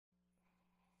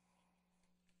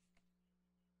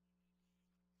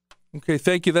Okay,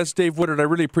 thank you. That's Dave Woodard. I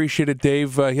really appreciate it,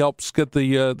 Dave. He helps get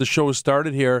the show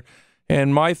started here.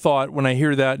 And my thought when I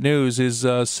hear that news is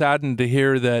saddened to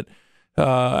hear that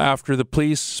after the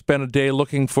police spent a day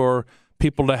looking for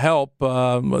people to help,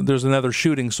 there's another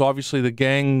shooting. So obviously the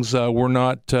gangs were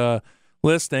not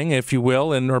listening, if you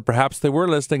will, or perhaps they were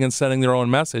listening and sending their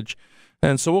own message.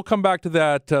 And so we'll come back to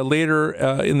that later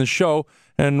in the show.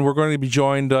 And we're going to be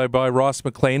joined by Ross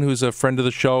McLean, who's a friend of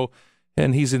the show,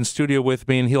 and he's in studio with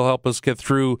me, and he'll help us get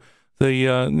through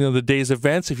the day's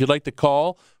events. If you'd like to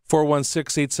call,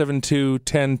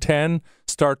 416-872-1010,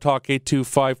 Star Talk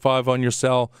 8255 on your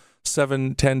cell,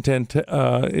 71010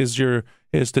 is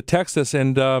to text us.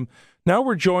 And now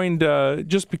we're joined,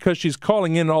 just because she's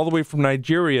calling in all the way from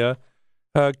Nigeria,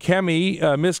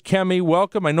 Kemi. Miss Kemi,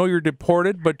 welcome. I know you're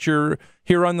deported, but you're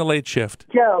here on the Late Shift.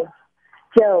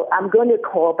 Joe, I'm going to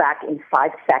call back in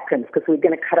 5 seconds because we're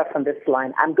going to cut off on this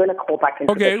line. I'm going to call back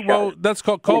into the show. Okay, well, that's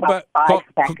call back. 5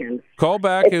 seconds. Call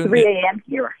back. It's 3 a.m.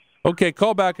 here. Okay,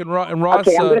 call back. And Ross...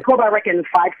 Okay, I'm going to call back in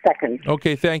 5 seconds.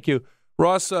 Okay, thank you.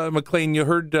 Ross McLean, you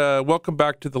heard... welcome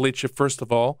back to the Late Shift, first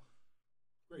of all.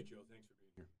 Great, Joe. Thanks for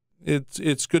being here.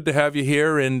 It's good to have you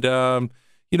here. And,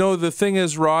 the thing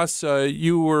is, Ross,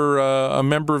 you were a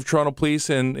member of Toronto Police,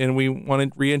 and we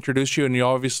want to reintroduce you, and you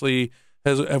obviously...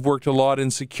 have worked a lot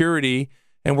in security,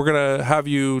 and we're going to have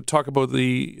you talk about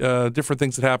the different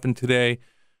things that happened today.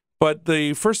 But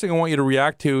the first thing I want you to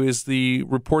react to is the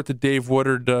report that Dave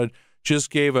Woodard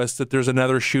just gave us that there's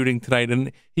another shooting tonight.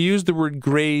 And he used the word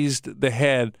grazed the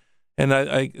head, and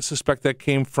I suspect that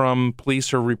came from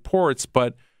police or reports,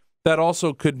 but that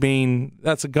also could mean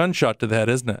that's a gunshot to the head,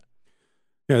 isn't it?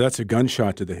 Yeah, that's a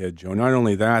gunshot to the head, Joe. Not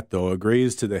only that, though, a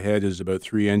graze to the head is about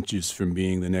 3 inches from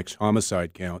being the next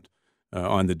homicide count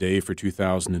on the day for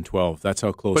 2012. That's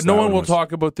how close. But no one will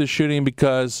talk about this shooting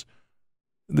because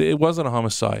it wasn't a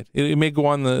homicide. It may go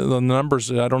on the numbers.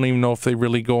 I don't even know if they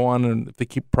really go on and if they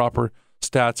keep proper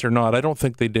stats or not. I don't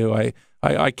think they do.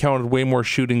 I counted way more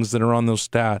shootings than are on those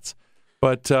stats.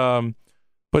 But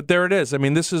there it is. I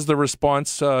mean, this is the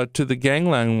response to the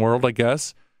gangland world, I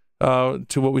guess, to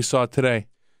what we saw today.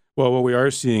 Well, what we are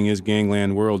seeing is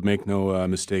gangland world. Make no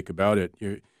mistake about it.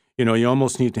 You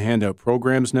almost need to hand out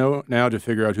programs now to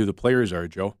figure out who the players are,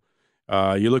 Joe.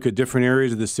 You look at different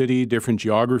areas of the city, different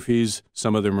geographies.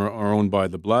 Some of them are owned by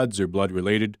the Bloods or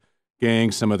blood-related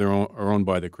gangs. Some of them are owned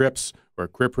by the Crips or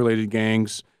Crip-related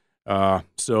gangs.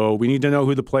 So we need to know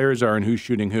who the players are and who's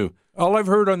shooting who. All I've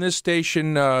heard on this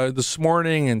station this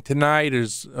morning and tonight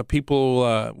is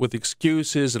people with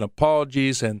excuses and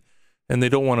apologies, and they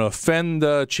don't want to offend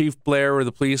Chief Blair or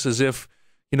the police as if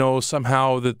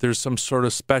somehow that there's some sort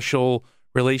of special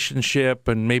relationship,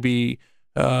 and maybe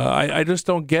I just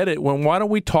don't get it. Why don't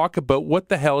we talk about what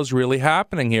the hell is really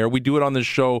happening here? We do it on this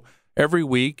show every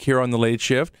week here on the Late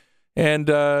Shift, and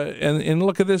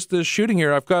look at this shooting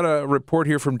here. I've got a report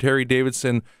here from Terry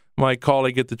Davidson, my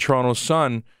colleague at the Toronto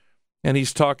Sun, and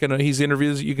he's talking. He's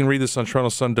interviews. You can read this on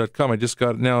TorontoSun.com. I just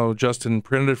got it now. Justin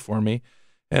printed it for me,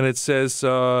 and it says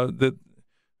that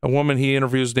a woman he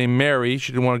interviews named Mary,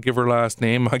 she didn't want to give her last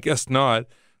name, I guess not,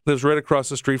 lives right across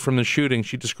the street from the shooting.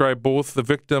 She described both the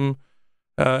victim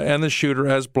and the shooter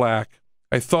as black.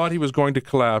 I thought he was going to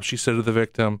collapse, she said to the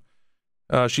victim.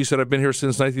 She said, I've been here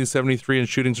since 1973 and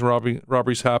shootings and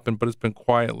robberies happen, but it's been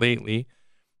quiet lately.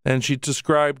 And she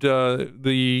described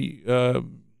the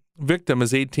victim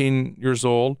as 18 years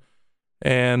old,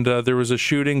 and there was a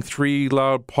shooting, 3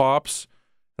 loud pops,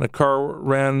 and a car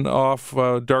ran off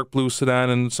a dark blue sedan,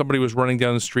 and somebody was running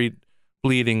down the street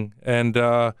bleeding. And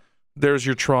there's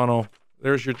your Toronto.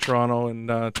 There's your Toronto in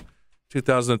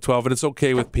 2012. And it's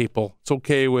okay with people. It's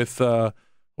okay with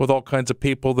all kinds of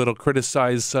people that'll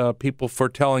criticize people for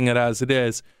telling it as it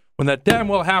is, when that damn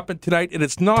well happened tonight, and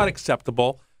it's not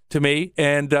acceptable to me.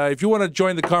 And if you want to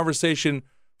join the conversation,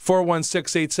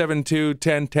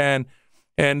 416-872-1010.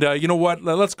 And you know what?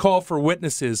 Let's call for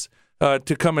witnesses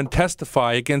to come and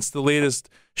testify against the latest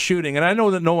shooting. And I know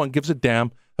that no one gives a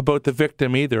damn about the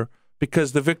victim either,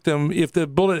 because the victim, if the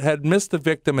bullet had missed the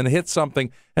victim and hit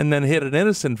something and then hit an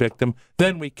innocent victim,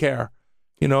 then we care,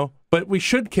 But we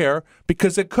should care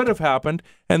because it could have happened,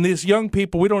 and these young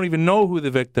people, we don't even know who the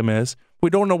victim is.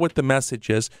 We don't know what the message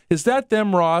is. Is that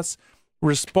them, Ross,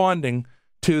 responding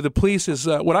to the police's,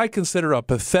 what I consider a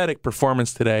pathetic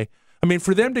performance today? I mean,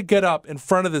 for them to get up in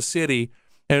front of the city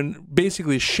and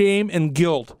basically shame and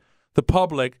guilt the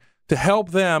public to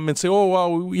help them and say, oh,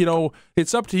 well,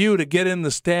 it's up to you to get in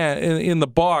the stand, in the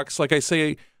box, like I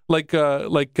say, like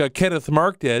Kenneth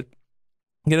Mark did,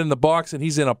 get in the box, and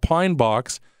he's in a pine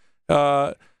box.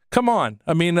 Come on.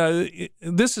 I mean, is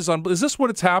this what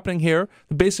it's happening here?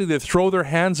 Basically, they throw their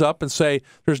hands up and say,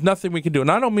 there's nothing we can do. And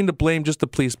I don't mean to blame just the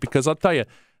police, because I'll tell you,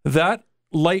 that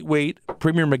lightweight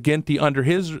Premier McGuinty under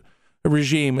his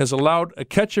regime has allowed a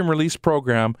catch-and-release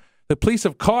program. The police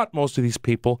have caught most of these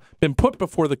people, been put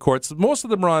before the courts. Most of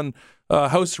them are on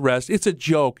house arrest. It's a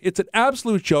joke. It's an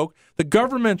absolute joke. The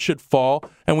government should fall,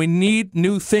 and we need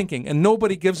new thinking, and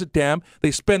nobody gives a damn.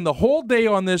 They spend the whole day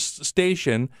on this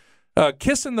station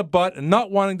kissing the butt and not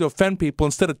wanting to offend people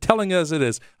instead of telling us it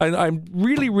is. I'm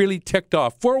really, really ticked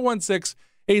off.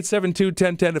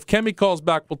 416-872-1010. If Kemi calls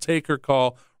back, we'll take her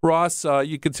call. Ross,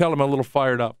 you can tell I'm a little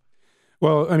fired up.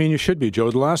 Well, I mean, you should be,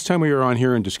 Joe. The last time we were on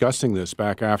here and discussing this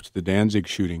back after the Danzig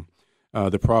shooting,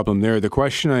 the problem there, the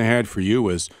question I had for you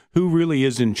was, who really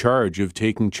is in charge of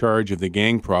taking charge of the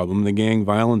gang problem, the gang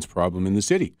violence problem in the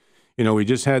city? You know, we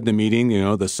just had the meeting,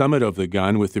 the summit of the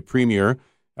gun with the premier,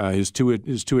 his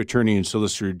two attorney and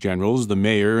solicitor generals, the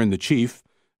mayor and the chief.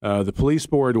 The police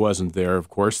board wasn't there, of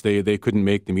course. They couldn't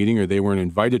make the meeting, or they weren't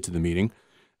invited to the meeting.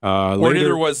 Or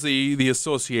neither was the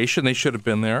association. They should have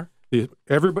been there.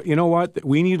 Everybody, you know what?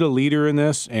 We need a leader in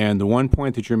this, and the one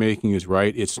point that you're making is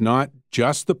right. It's not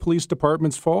just the police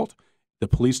department's fault. The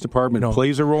police department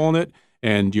plays a role in it,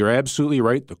 and you're absolutely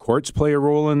right. The courts play a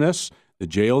role in this. The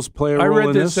jails play a role in this. I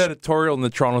read this editorial in the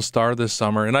Toronto Star this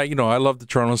summer, and I love the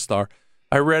Toronto Star.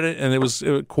 I read it, and it was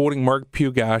quoting Mark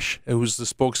Pugash, who's the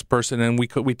spokesperson, and we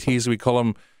tease, we call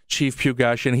him Chief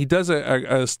Pugash, and he does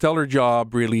a stellar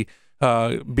job, really,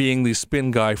 being the spin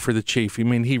guy for the chief. I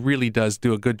mean, he really does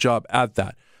do a good job at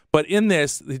that. But in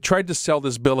this, he tried to sell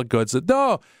this bill of goods that,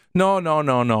 no.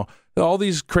 All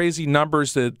these crazy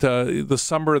numbers that the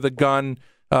summer of the gun,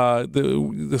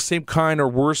 the same kind or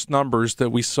worse numbers that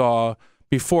we saw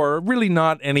before, really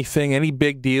not any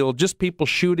big deal, just people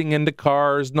shooting into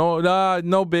cars,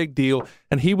 no big deal.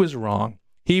 And he was wrong.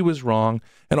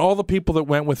 And all the people that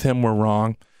went with him were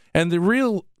wrong. And the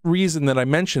real reason that I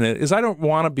mention it is I don't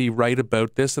want to be right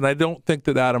about this, and I don't think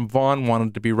that Adam Vaughan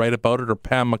wanted to be right about it, or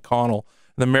Pam McConnell.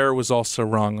 The mayor was also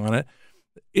wrong on it.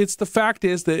 The fact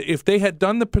is that if they had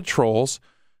done the patrols,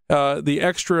 the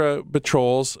extra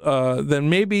patrols, then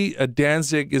maybe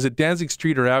is it Danzig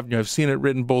Street or Avenue? I've seen it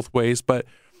written both ways, but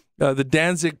the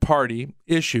Danzig party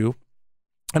issue,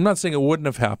 I'm not saying it wouldn't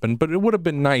have happened, but it would have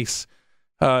been nice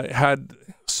had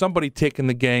somebody taken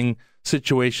the gang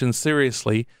situation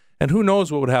seriously. And who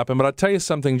knows what would happen. But I'll tell you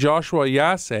something, Joshua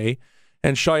Yasse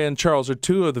and Cheyenne Charles are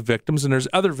two of the victims, and there's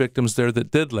other victims there that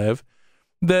did live,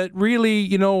 that really,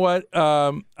 you know what,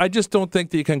 I just don't think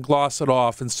that you can gloss it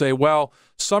off and say, well,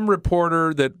 some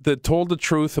reporter that told the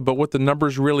truth about what the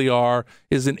numbers really are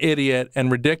is an idiot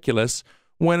and ridiculous,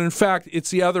 when in fact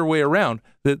it's the other way around,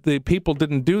 that the people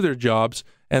didn't do their jobs,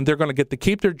 and they're going to get to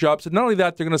keep their jobs. And not only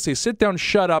that, they're going to say, sit down,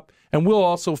 shut up, and we'll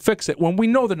also fix it, when we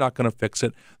know they're not going to fix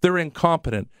it. They're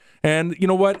incompetent. And you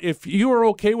know what? If you are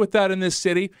okay with that in this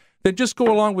city, then just go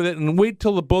along with it and wait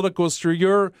till the bullet goes through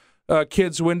your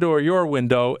kid's window or your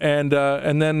window, and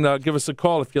then give us a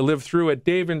call if you live through it.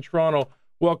 Dave in Toronto,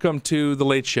 welcome to the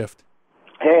Late Shift.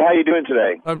 Hey, how you doing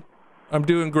today? I'm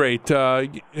doing great.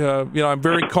 I'm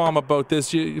very calm about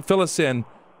this. Fill us in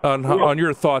on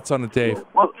your thoughts on it, Dave.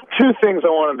 Well, two things I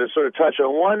wanted to sort of touch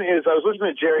on. One is I was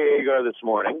listening to Jerry Agar this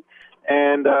morning,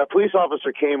 and a police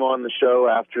officer came on the show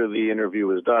after the interview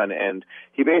was done, and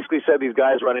he basically said these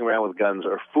guys running around with guns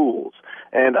are fools.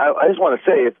 And I just want to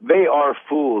say, if they are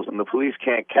fools and the police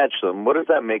can't catch them, what does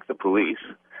that make the police?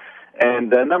 And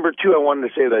number two, I wanted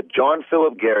to say that John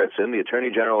Philip Garrison, the Attorney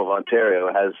General of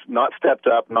Ontario, has not stepped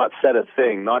up, not said a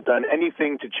thing, not done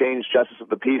anything to change justice of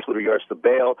the peace with regards to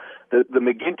bail. The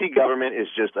McGuinty government is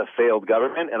just a failed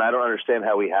government, and I don't understand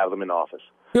how we have them in office.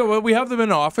 Yeah, well, we have them in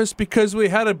office because we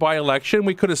had a by-election.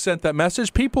 We could have sent that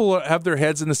message. People have their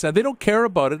heads in the sand. They don't care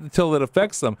about it until it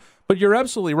affects them. But you're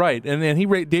absolutely right. And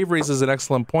Dave raises an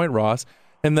excellent point, Ross.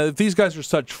 And if these guys are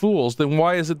such fools, then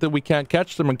why is it that we can't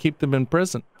catch them and keep them in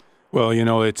prison? Well,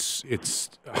 it's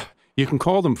you can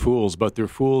call them fools, but they're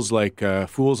fools like a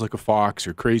fox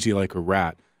or crazy like a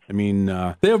rat. I mean,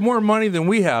 they have more money than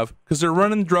we have because they're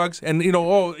running drugs. And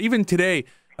even today,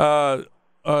 post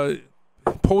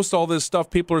all this stuff.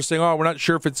 People are saying, "Oh, we're not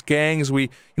sure if it's gangs.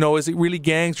 Is it really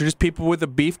gangs or just people with a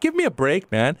beef?" Give me a break,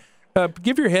 man.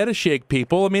 Give your head a shake,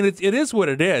 people. I mean, it is what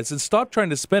it is, and stop trying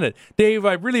to spin it. Dave,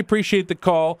 I really appreciate the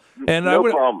call, and no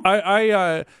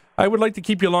problem. I would like to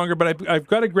keep you longer, but I've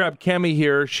got to grab Kemi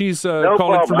here. She's no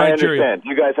calling from Nigeria. I understand.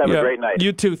 You guys have a great night.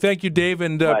 You too. Thank you, Dave.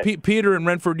 And Peter in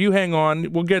Renford, you hang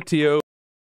on. We'll get to you.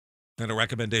 And a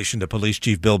recommendation to Police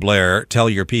Chief Bill Blair, tell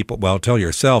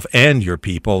yourself and your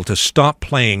people to stop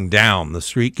playing down the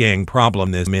street gang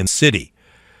problem in the city.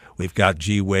 We've got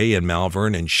G-Way and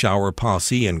Malvern and Shower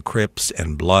Posse and Crips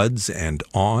and Bloods and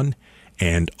on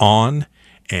and on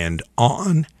and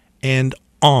on and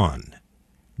on.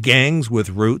 Gangs with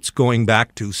roots going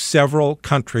back to several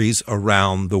countries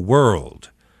around the world.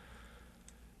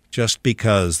 Just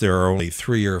because there are only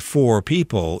 3 or 4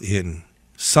 people in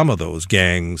some of those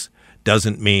gangs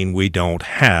doesn't mean we don't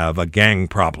have a gang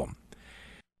problem.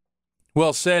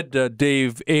 Well said,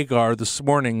 Dave Agar, this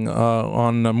morning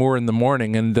on Moore in the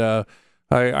Morning. And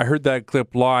I heard that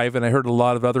clip live, and I heard a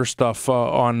lot of other stuff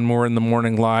on Moore in the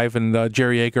Morning live. And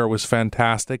Jerry Agar was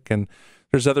fantastic. And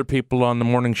there's other people on the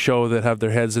morning show that have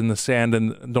their heads in the sand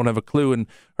and don't have a clue and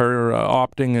are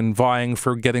opting and vying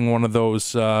for getting one of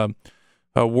those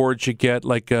awards you get,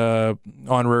 like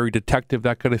honorary detective,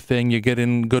 that kind of thing. You get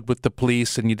in good with the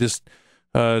police, and you just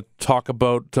talk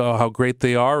about how great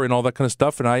they are and all that kind of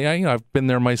stuff. And I've been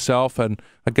there myself, and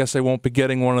I guess I won't be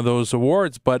getting one of those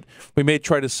awards, but we may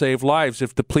try to save lives.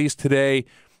 If the police today,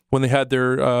 when they had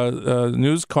their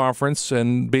news conference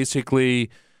and basically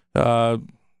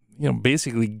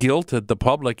guilted the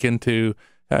public into,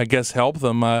 I guess, help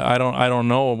them, I don't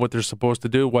know what they're supposed to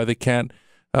do, why they can't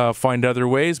find other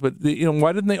ways. But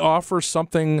why didn't they offer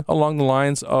something along the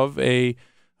lines of a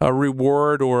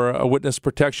reward or a witness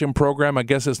protection program? I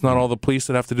guess it's not all the police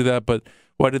that have to do that, but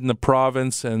why didn't the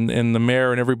province and the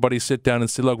mayor and everybody sit down and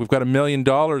say, look, we've got $1 million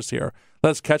here.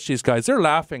 Let's catch these guys. They're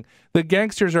laughing. The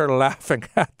gangsters are laughing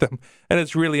at them, and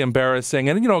it's really embarrassing.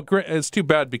 And, it's too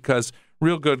bad because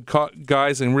real good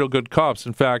guys and real good cops.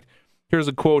 In fact, here's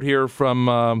a quote here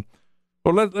from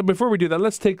before we do that,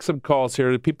 let's take some calls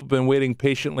here. People have been waiting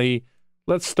patiently.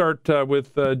 Let's start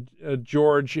with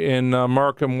George in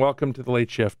Markham. Welcome to the Late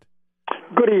Shift.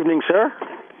 Good evening, sir.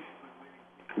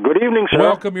 Good evening, sir.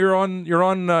 Welcome. You're on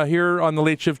here on the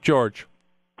Late Shift, George.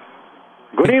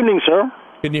 Good evening, sir.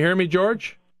 Can you hear me,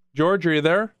 George? George, are you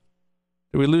there?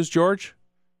 Did we lose George?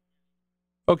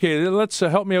 Okay, let's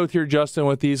help me out here, Justin,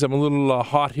 with these. I'm a little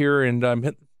hot here, and I'm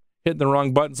hitting the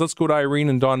wrong buttons. Let's go to Irene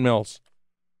and Don Mills.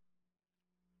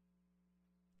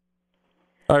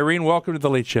 Irene, welcome to the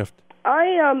Late Shift.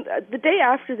 The day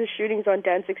after the shootings on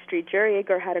Danzig Street, Jerry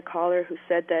Agar had a caller who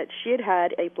said that she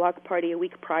had a block party a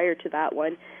week prior to that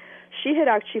one. She had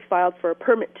actually filed for a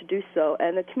permit to do so,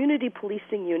 and the community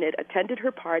policing unit attended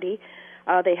her party.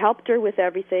 They helped her with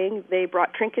everything. They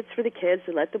brought trinkets for the kids.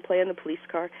 They let them play in the police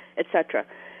car, etc.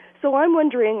 So I'm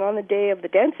wondering, on the day of the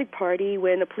Danzig party,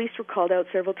 when the police were called out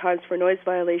several times for noise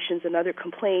violations and other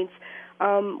complaints,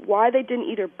 why they didn't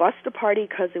either bust the party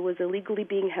because it was illegally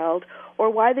being held, or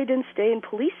why they didn't stay and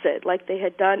police it like they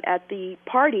had done at the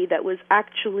party that was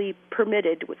actually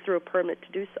permitted through a permit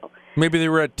to do so. Maybe they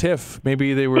were at TIFF.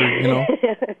 Maybe they were,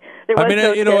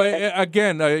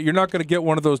 again, you're not going to get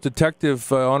one of those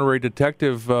honorary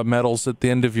detective medals at the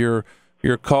end of your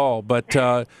call. But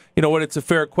you know what? It's a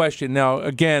fair question. Now,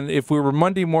 again, if we were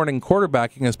Monday morning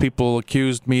quarterbacking, as people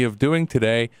accused me of doing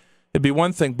today, it'd be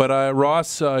one thing. But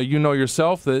Ross, you know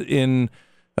yourself that in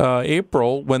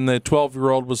April, when the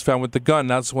 12-year-old was found with the gun,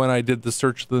 that's when I did the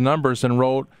search of the numbers and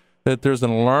wrote that there's an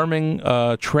alarming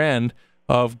trend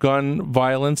of gun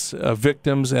violence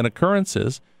victims and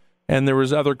occurrences. And there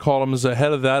was other columns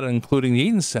ahead of that, including the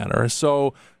Eaton Center.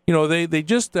 So, they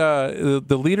just, the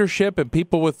leadership and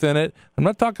people within it, I'm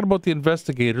not talking about the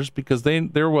investigators because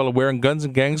they're well aware and Guns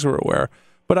and Gangs were aware,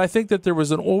 but I think that there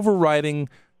was an overriding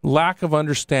lack of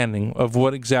understanding of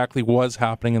what exactly was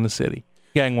happening in the city,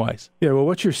 gang-wise. Yeah, well,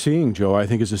 what you're seeing, Joe, I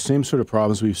think is the same sort of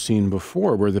problems we've seen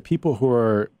before, where the people who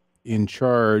are in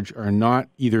charge are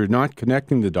either not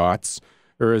connecting the dots,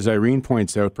 or as Irene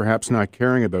points out, perhaps not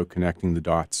caring about connecting the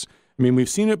dots. I mean, we've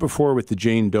seen it before with the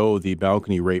Jane Doe, the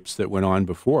balcony rapes that went on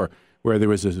before, where there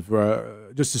was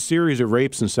just a series of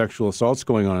rapes and sexual assaults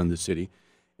going on in the city,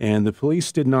 and the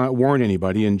police did not warn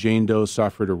anybody, and Jane Doe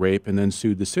suffered a rape and then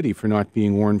sued the city for not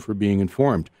being warned, for being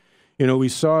informed. We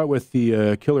saw it with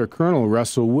the killer colonel,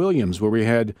 Russell Williams, where we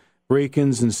had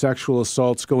break-ins and sexual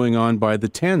assaults going on by the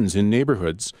tens in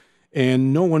neighborhoods,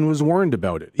 and no one was warned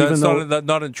about it. That's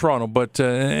not in Toronto, but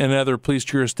in other police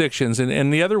jurisdictions.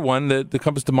 And the other one that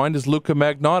comes to mind is Luca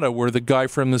Magnotta, where the guy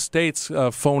from the States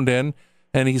phoned in,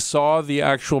 and he saw the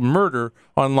actual murder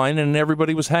online, and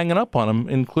everybody was hanging up on him,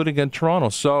 including in Toronto.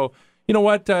 So, you know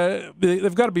what?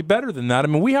 They've got to be better than that. I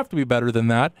mean, we have to be better than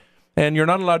that. And you're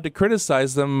not allowed to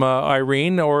criticize them,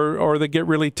 Irene, or they get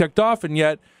really ticked off. And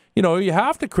yet, you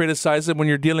have to criticize them when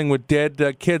you're dealing with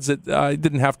dead kids that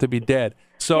didn't have to be dead.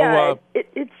 So yeah,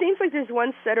 it seems like there's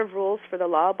one set of rules for the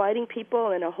law-abiding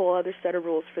people and a whole other set of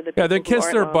rules for the people they kiss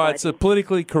their butts. It's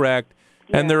politically correct,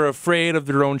 and they're afraid of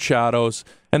their own shadows.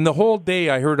 And the whole day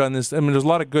I heard on this, I mean, there's a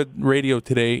lot of good radio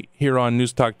today here on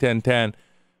News Talk 1010,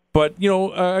 But,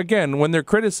 again, when they're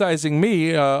criticizing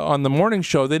me on the morning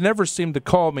show, they never seem to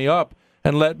call me up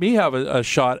and let me have a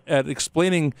shot at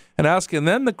explaining and asking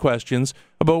them the questions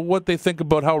about what they think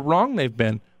about how wrong they've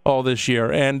been all this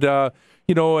year. And,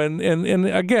 and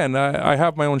again, I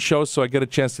have my own show, so I get a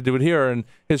chance to do it here. And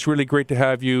it's really great to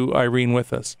have you, Irene,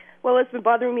 with us. Well, it's been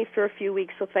bothering me for a few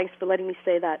weeks, so thanks for letting me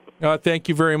say that. Thank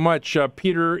you very much.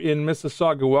 Peter in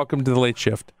Mississauga, welcome to the Late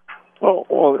Shift. Oh,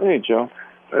 well, hey, Joe.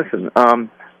 Listen,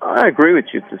 I agree with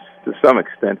you to some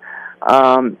extent.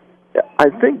 I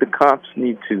think the cops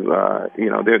need to,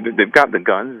 they've got the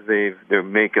guns. They're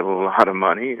making a lot of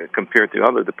money compared to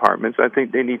other departments. I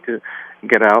think they need to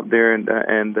get out there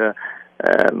and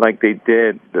like they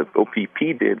did, the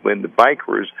OPP did when the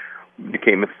bikers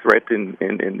became a threat in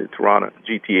the Toronto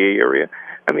GTA area.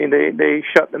 I mean, they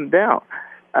shut them down.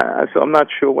 So I'm not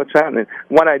sure what's happening.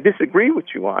 What I disagree with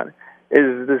you on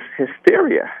is this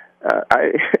hysteria.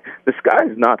 The sky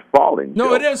is not falling. No,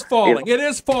 Joe. it is falling. It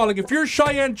is falling. If you're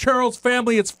Cheyenne Charles'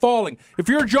 family, it's falling. If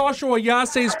you're Joshua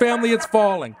Yassay's family, it's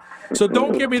falling. So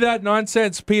don't give me that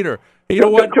nonsense, Peter. You know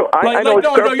what? Joe,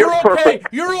 You're okay. perfect.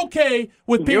 You're okay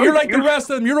with people. You're like the rest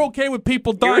of them. You're okay with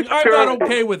people dying. I'm not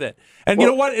okay with it. And you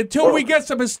know what? Until we get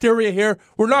some hysteria here,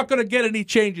 we're not going to get any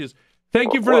changes.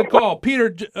 Thank you for the call.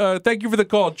 Peter, thank you for the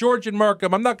call. George and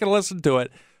Markham, I'm not going to listen to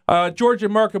it. George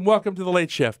and Markham, welcome to the Late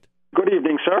Shift. Good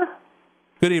evening, sir.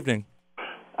 Good evening.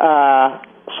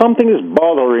 Something is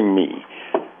bothering me.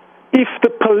 If the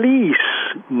police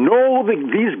know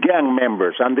these gang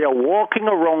members and they're walking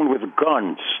around with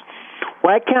guns,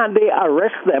 why can't they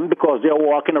arrest them because they're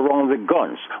walking around with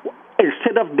guns?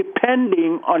 Instead of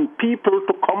depending on people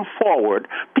to come forward,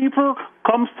 people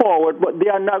come forward, but they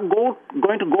are not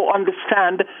going to go on the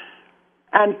stand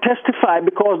and testify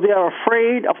because they are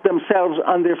afraid of themselves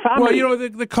and their family. Well,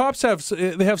 the cops have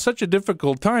such a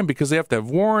difficult time because they have to have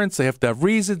warrants, they have to have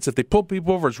reasons. If they pull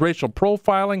people over, it's racial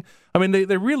profiling. I mean,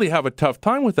 they really have a tough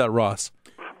time with that, Ross.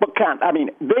 But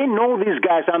they know these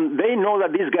guys, and they know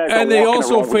that these guys and are they walking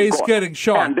also around face with getting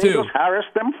shot, and they too. just harass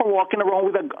them for walking around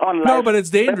with a gun. No, but it's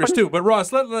dangerous, too. But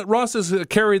Ross, Ross has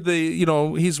carried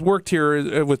he's worked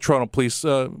here with Toronto Police.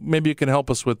 Maybe you can help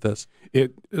us with this.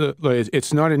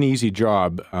 It's not an easy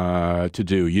job to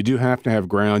do. You do have to have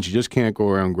grounds. You just can't go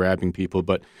around grabbing people.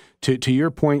 But to your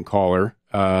point, caller,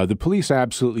 the police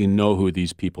absolutely know who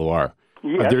these people are.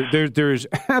 Yes. There's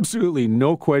absolutely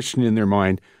no question in their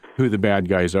mind who the bad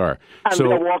guys are. And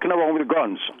they're walking around with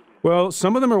guns. Well,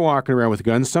 some of them are walking around with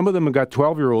guns. Some of them have got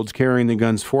 12-year-olds carrying the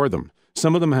guns for them.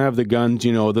 Some of them have the guns,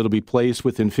 that'll be placed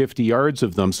within 50 yards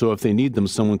of them, so if they need them,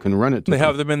 someone can run it to them. They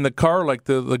have them in the car, like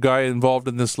the guy involved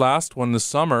in this last one this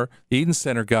summer, the Eden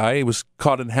Center guy. He was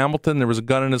caught in Hamilton. There was a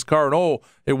gun in his car, and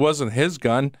it wasn't his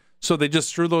gun. So they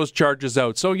just threw those charges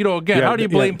out. So, again, how do you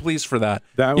blame police for that?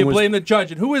 You blame the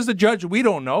judge. And who is the judge? We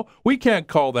don't know. We can't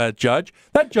call that judge.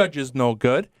 That judge is no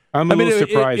good. I'm a little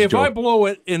surprised, if Joe. I blow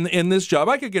it in this job,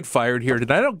 I could get fired here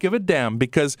tonight. I don't give a damn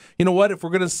because, you know what? If we're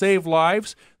going to save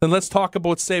lives, then let's talk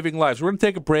about saving lives. We're going to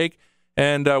take a break,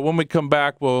 and when we come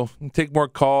back, we'll take more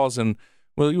calls, and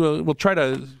we'll try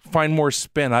to find more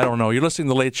spin. I don't know. You're listening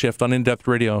to The Late Shift on In-Depth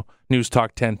Radio, News Talk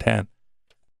 1010.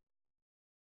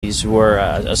 These were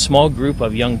a small group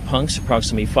of young punks,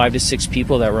 approximately 5 to 6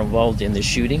 people that were involved in the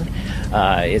shooting.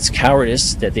 It's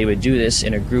cowardice that they would do this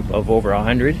in a group of over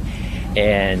 100.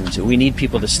 And we need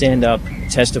people to stand up,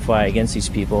 testify against these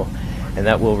people, and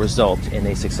that will result in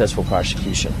a successful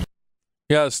prosecution.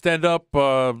 Yeah, stand up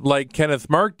like Kenneth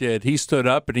Mark did. He stood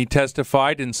up and he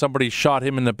testified, and somebody shot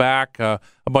him in the back a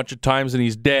bunch of times, and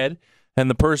he's dead. And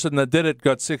the person that did it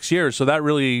got 6 years, so that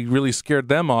really, really scared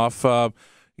them off.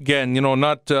 Again,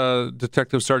 not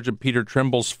Detective Sergeant Peter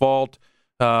Trimble's fault.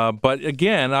 But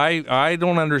again, I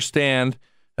don't understand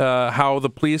how the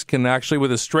police can actually,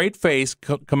 with a straight face,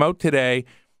 come out today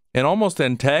and almost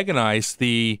antagonize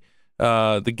the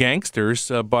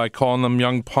gangsters by calling them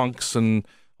young punks and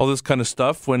all this kind of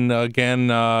stuff. When again,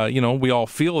 we all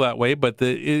feel that way, but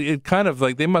it kind of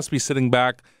like they must be sitting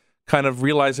back, kind of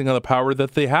realizing the power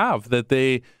that they have, that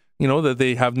they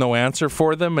have no answer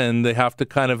for them, and they have to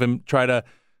kind of try to.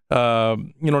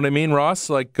 You know what I mean, Ross?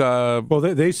 Like, well,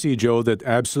 they see, Joe, that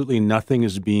absolutely nothing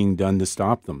is being done to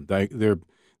stop them.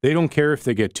 They don't care if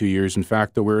they get 2 years. In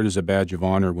fact, they'll wear it as a badge of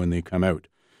honor when they come out.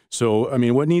 So, I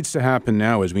mean, what needs to happen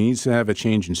now is we need to have a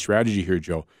change in strategy here,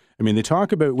 Joe. I mean, they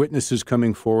talk about witnesses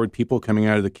coming forward, people coming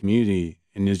out of the community,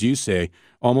 and as you say,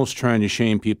 almost trying to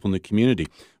shame people in the community.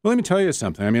 Well, let me tell you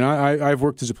something. I mean, I've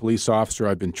worked as a police officer.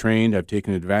 I've been trained. I've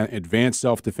taken advanced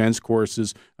self-defense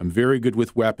courses. I'm very good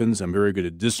with weapons. I'm very good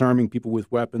at disarming people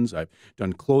with weapons. I've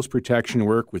done close protection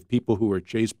work with people who are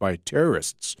chased by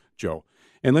terrorists, Joe.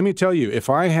 And let me tell you, if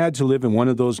I had to live in one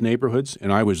of those neighborhoods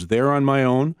and I was there on my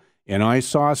own and I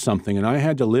saw something and I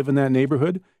had to live in that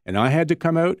neighborhood and I had to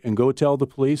come out and go tell the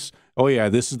police, oh, yeah,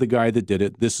 this is the guy that did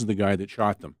it. This is the guy that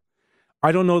shot them.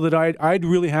 I don't know that I'd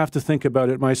really have to think about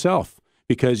it myself,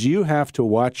 because you have to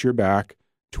watch your back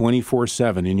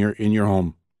 24/7 in your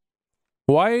home.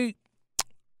 Why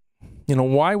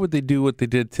would they do what they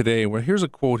did today? Well, here's a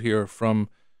quote here from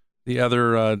the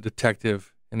other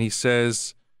detective, and he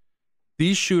says,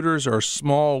 "These shooters are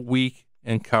small, weak,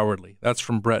 and cowardly." That's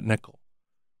from Brett Nickel.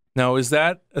 Now, is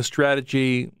that a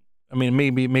strategy? I mean,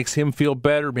 maybe it makes him feel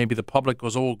better. Maybe the public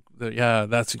goes, oh, yeah,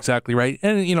 that's exactly right.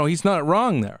 And, he's not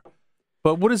wrong there.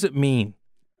 But what does it mean?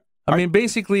 I mean,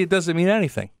 basically, it doesn't mean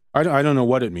anything. I don't know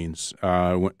what it means.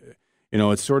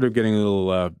 It's sort of getting a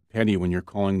little petty when you're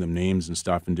calling them names and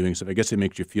stuff and doing stuff. I guess it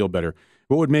makes you feel better.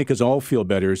 What would make us all feel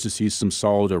better is to see some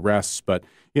solid arrests. But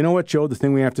you know what, Joe? The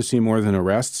thing we have to see more than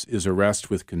arrests is arrests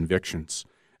with convictions.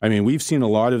 I mean, we've seen a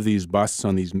lot of these busts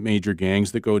on these major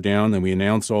gangs that go down, and we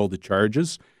announce all the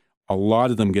charges. A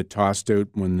lot of them get tossed out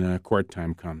when court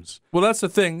time comes. Well, that's the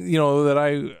thing, that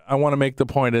I want to make the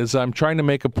point is I'm trying to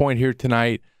make a point here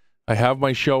tonight. I have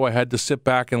my show. I had to sit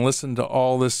back and listen to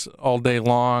all this all day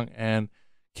long and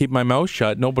keep my mouth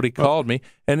shut. Nobody called me.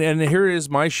 And here is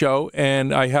my show,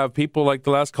 and I have people like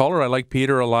the last caller. I like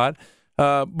Peter a lot.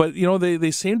 But,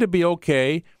 they seem to be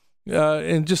okay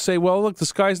and just say, well, look, the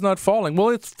sky's not falling. Well,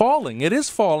 it's falling. It is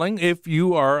falling if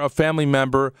you are a family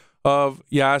member of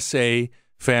Yase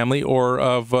family or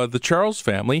of the Charles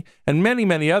family and many,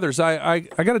 many others. I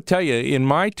got to tell you, in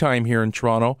my time here in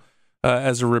Toronto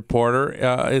as a reporter,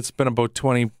 it's been about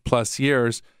 20 plus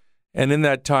years. And in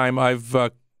that time, I've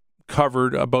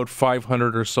covered about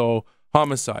 500 or so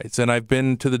homicides. And I've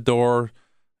been to the door,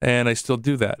 and I still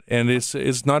do that. And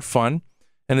it's not fun,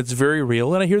 and it's very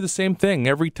real. And I hear the same thing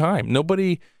every time.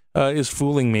 Nobody is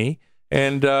fooling me,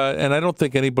 and I don't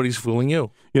think anybody's fooling you.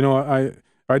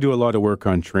 I do a lot of work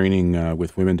on training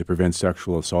with women to prevent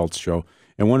sexual assaults, Joe.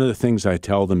 And one of the things I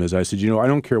tell them is I said, I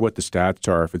don't care what the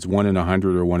stats are, if it's 1 in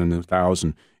 100 or 1 in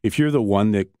 1,000. If you're the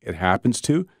one that it happens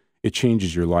to, it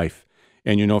changes your life.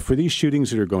 And, for these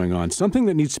shootings that are going on, something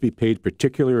that needs to be paid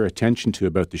particular attention to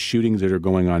about the shootings that are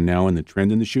going on now and the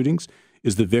trend in the shootings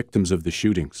is the victims of the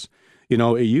shootings.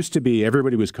 It used to be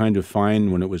everybody was kind of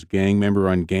fine when it was gang member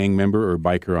on gang member or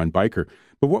biker on biker.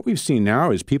 But what we've seen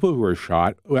now is people who are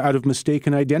shot out of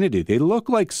mistaken identity. They look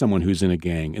like someone who's in a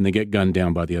gang, and they get gunned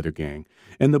down by the other gang.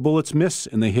 And the bullets miss,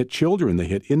 and they hit children. They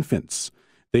hit infants.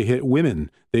 They hit women.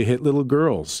 They hit little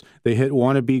girls. They hit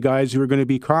wannabe guys who are going to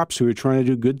be cops who are trying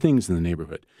to do good things in the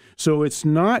neighborhood. So it's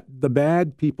not the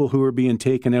bad people who are being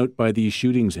taken out by these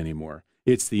shootings anymore.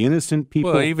 It's the innocent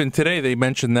people. Well, even today they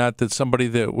mentioned that somebody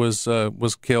that was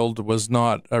killed was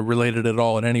not related at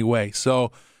all in any way.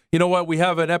 So, you know what? We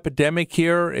have an epidemic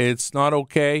here. It's not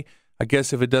okay. I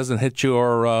guess if it doesn't hit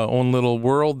your own little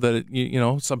world, that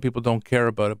some people don't care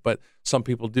about it, but some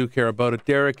people do care about it.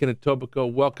 Derek in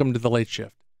Etobicoke, welcome to the Late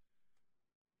Shift.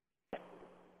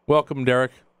 Welcome,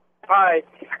 Derek. Hi.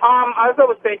 As I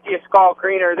was saying to your call,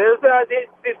 Greener, there's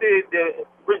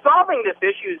resolving this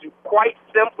issue is quite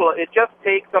simple. It just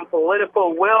takes some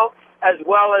political will as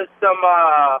well as some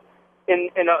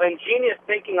ingenious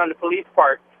thinking on the police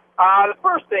part. The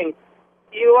first thing,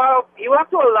 you have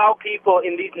to allow people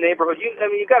in these neighborhoods.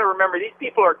 You got to remember, these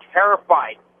people are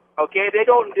terrified. Okay, they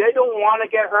don't want to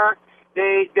get hurt.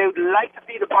 They would like to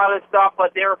see the violent stuff,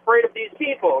 but they're afraid of these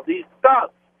people, these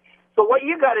thugs. So what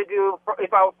you got to do,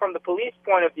 from the police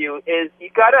point of view, is you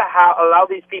got to allow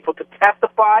these people to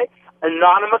testify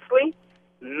anonymously,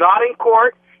 not in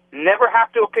court, never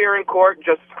have to appear in court,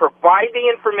 just provide the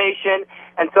information,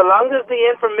 and so long as the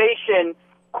information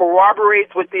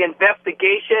corroborates with the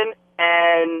investigation,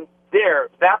 and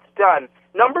that's done.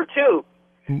 Number two,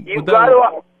 you've got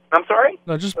to... I'm sorry?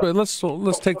 No, just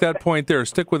let's take that point there.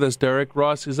 Stick with us, Derek.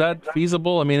 Ross, is that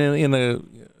feasible? I mean,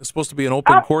 it's supposed to be an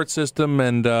open court system,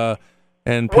 and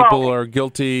people are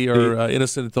guilty or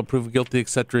innocent until proven guilty,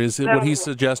 etc. Is it what he's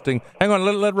suggesting? Hang on,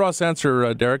 let Ross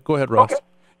answer, Derek. Go ahead, Ross. Okay.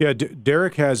 Yeah,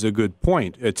 Derek has a good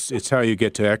point. It's how you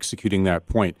get to executing that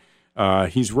point.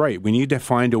 He's right. We need to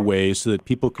find a way so that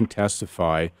people can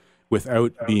testify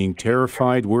without being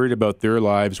terrified, worried about their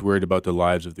lives, worried about the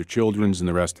lives of their children and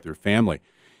the rest of their family.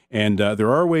 And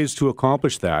there are ways to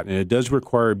accomplish that, and it does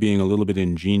require being a little bit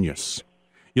ingenious.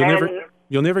 You'll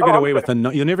never get away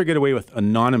with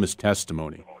anonymous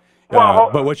testimony.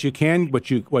 But what you can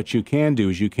do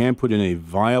is you can put in a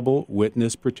viable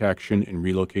witness protection and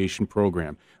relocation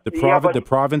program. The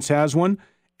province has one,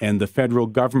 and the federal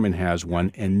government has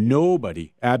one, and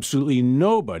nobody, absolutely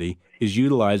nobody, is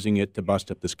utilizing it to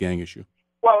bust up this gang issue.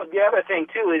 Well, the other thing,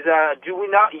 too, is do we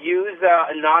not use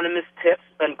anonymous tips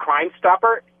and Crime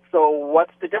Stopper? So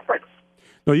what's the difference?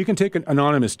 No, you can take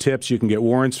anonymous tips, you can get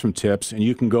warrants from tips, and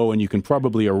you can go and you can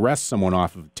probably arrest someone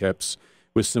off of tips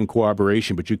with some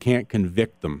cooperation, but you can't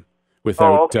convict them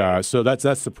without. So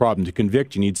that's the problem. To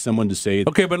convict, you need someone to say.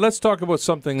 Okay, but let's talk about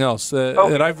something else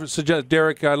that I've suggested.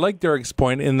 Derek, I like Derek's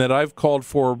point in that I've called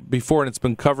for before, and it's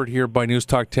been covered here by News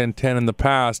Talk 1010 in the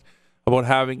past, about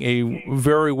having a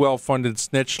very well-funded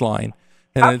snitch line.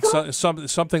 And it's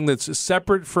something that's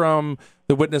separate from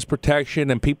the witness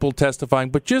protection and people testifying,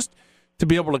 but just to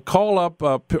be able to call up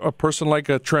a person like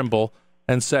a Trimble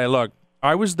and say, look,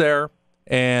 I was there,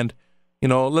 and,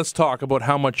 let's talk about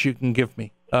how much you can give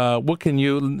me. What can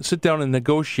you sit down and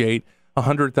negotiate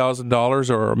 $100,000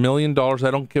 or $1 million?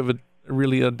 I don't give it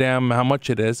really a damn how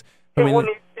much it is.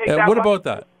 What about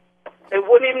that? It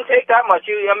wouldn't even take that much.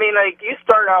 You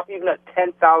start off even at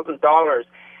 $10,000.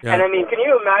 Yeah. And, can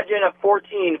you imagine a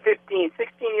 14, 15,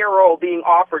 16-year-old being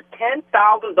offered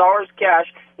 $10,000 cash,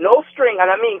 no string,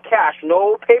 and I mean cash,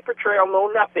 no paper trail,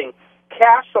 no nothing.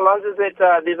 Cash, so long as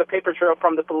there's a paper trail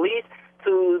from the police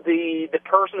to the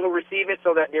person who received it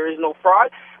so that there is no fraud.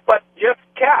 But just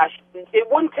cash, it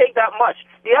wouldn't take that much.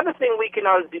 The other thing we can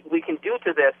do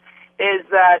to this is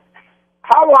that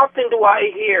how often do I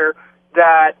hear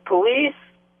that police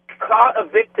caught a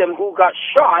victim who got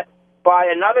shot by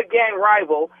another gang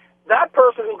rival? That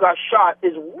person who got shot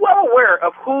is well aware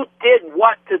of who did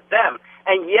what to them,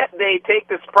 and yet they take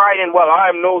this pride in, well,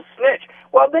 I'm no snitch.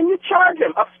 Well, then you charge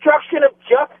him. Obstruction of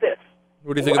justice.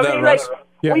 What do you think of that, Russ?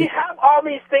 We have all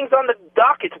these things on the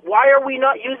docket. Why are we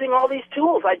not using all these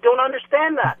tools? I don't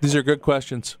understand that. These are good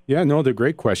questions. Yeah, no, they're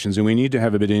great questions, and we need to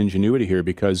have a bit of ingenuity here,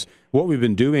 because what we've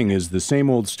been doing is the same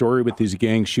old story with these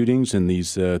gang shootings and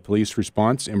these police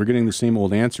response, and we're getting the same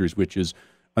old answers, which is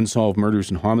unsolved murders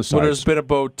and homicides. Well, there's been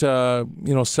about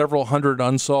several hundred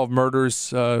unsolved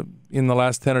murders in the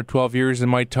last 10 or 12 years in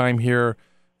my time here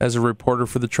as a reporter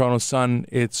for the Toronto Sun.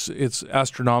 It's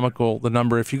astronomical, the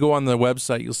number. If you go on the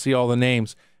website, you'll see all the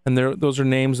names, and those are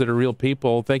names that are real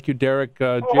people. Thank you, Derek.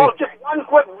 Just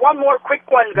one more quick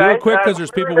one, guys. Real quick, because there's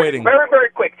people waiting. Very,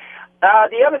 very quick.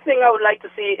 The other thing I would like to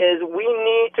see is we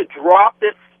need to drop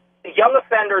this young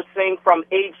offenders thing from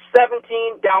age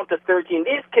 17 down to 13.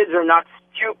 These kids are not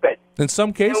stupid. In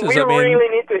some cases, we really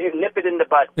need to nip it in the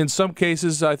bud. In some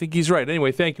cases, I think he's right.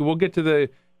 Anyway, thank you. We'll get to the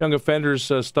young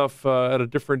offenders stuff at a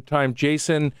different time.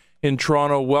 Jason in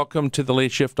Toronto, welcome to the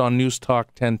Late Shift on News Talk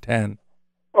 1010.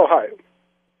 Oh, hi.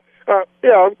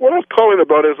 What I was calling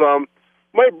about is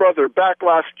my brother, back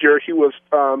last year, he was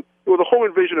it was a home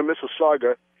invasion in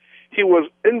Mississauga. He was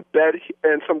in bed,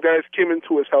 and some guys came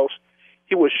into his house.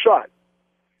 He was shot.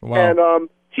 Wow. And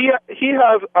he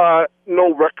has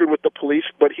no record with the police,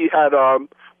 but he had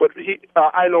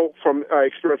I know from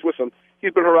experience with him,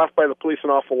 he's been harassed by the police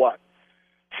an awful lot.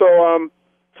 So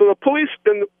the police,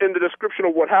 in the description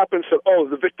of what happened, said,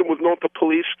 the victim was known to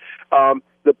police.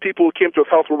 The people who came to his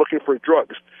house were looking for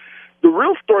drugs. The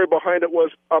real story behind it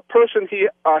was a person his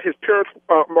parents,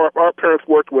 our parents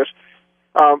worked with,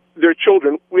 their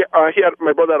children.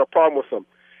 My brother had a problem with them.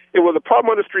 It was a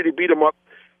problem on the street. He beat him up.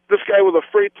 This guy was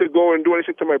afraid to go and do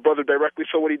anything to my brother directly,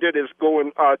 so what he did is go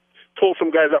and told some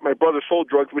guy that my brother sold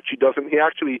drugs, which he doesn't. He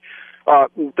actually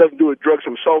doesn't do drugs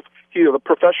himself. He's a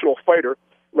professional fighter.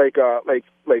 This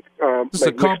is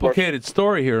a complicated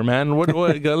story here, man. Let's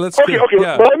okay.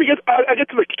 Yeah. But let me I get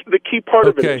to the key part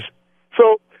of it.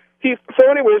 So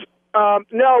anyways,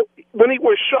 now when he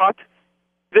was shot,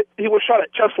 he was shot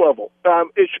at chest level.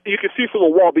 You can see through the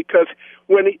wall, because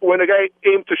when a guy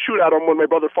aimed to shoot at him, when my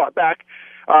brother fought back,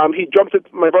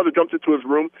 my brother jumped into his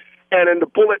room, and then the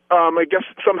bullet, I guess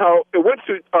somehow it went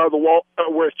through the wall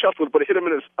where his chest was, but it hit him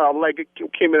in his leg. It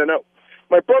came in and out.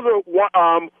 My brother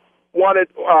wanted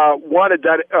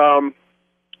that.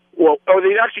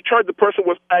 They actually charged the person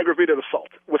with aggravated assault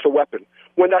with a weapon,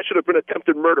 when that should have been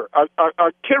attempted murder.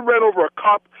 A kid ran over a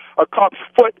cop's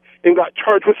foot and got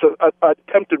charged with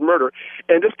attempted murder.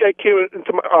 And this guy came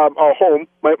into our home,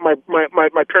 my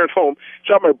parents' home,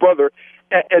 shot my brother,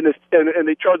 and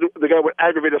they charged the guy with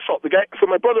aggravated assault. So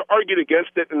my brother argued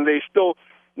against it, and they still.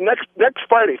 Next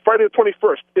Friday the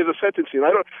 21st, is a sentencing.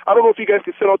 I don't know if you guys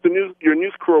can send out your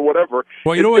news crew or whatever.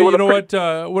 Well, you know what?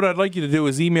 What I'd like you to do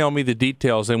is email me the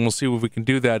details, and we'll see if we can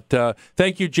do that.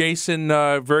 Thank you, Jason,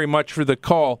 very much for the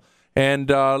call. And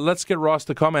let's get Ross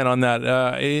to comment on that.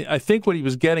 I think what he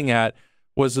was getting at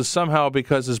was that somehow,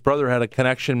 because his brother had a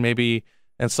connection maybe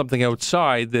and something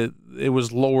outside, that it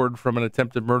was lowered from an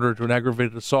attempted murder to an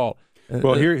aggravated assault.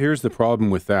 Well, here's the problem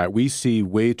with that. We see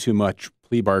way too much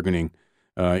plea bargaining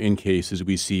in cases.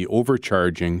 We see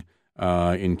overcharging.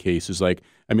 in cases like.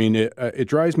 I mean, it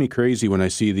drives me crazy when I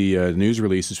see the news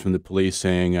releases from the police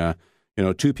saying,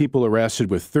 2 people arrested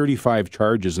with 35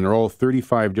 charges, and they're all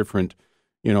 35 different,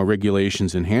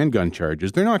 regulations and handgun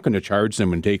charges. They're not going to charge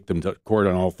them and take them to court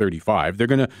on all 35. They're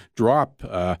going to drop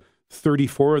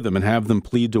 34 of them and have them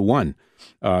plead to one,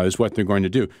 is what they're going to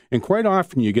do. And quite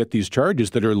often you get these charges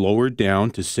that are lowered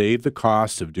down to save the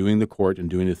costs of doing the court and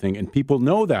doing the thing, and people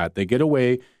know that. They get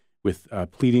away with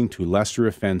pleading to lesser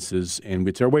offenses, and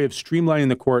it's our way of streamlining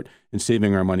the court and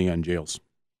saving our money on jails.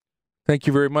 Thank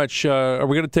you very much. Are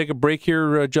we going to take a break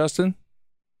here, Justin?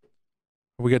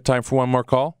 We got time for one more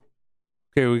call?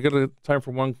 Okay, we got time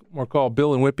for one more call.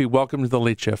 Bill and Whitby, welcome to the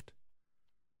Late Shift.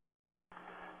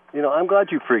 I'm glad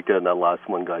you freaked out on that last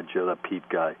one guy, Joe, that Pete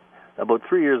guy. About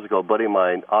 3 years ago, a buddy of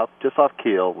mine, just off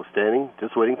Kiel, was standing,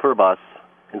 just waiting for a bus,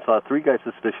 and saw 3 guys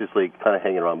suspiciously kind of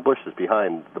hanging around bushes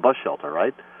behind the bus shelter,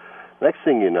 right? Next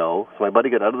thing you know, so my buddy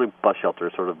got out of the bus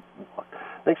shelter, sort of.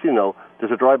 Next thing you know,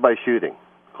 there's a drive-by shooting.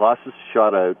 Glasses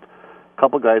shot out, a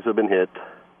couple guys have been hit.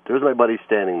 There's my buddy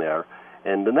standing there.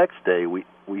 And the next day, we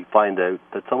find out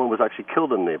that someone was actually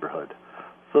killed in the neighborhood.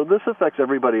 So this affects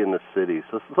everybody in the city.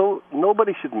 So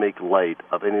nobody should make light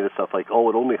of any of the stuff like,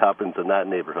 it only happens in that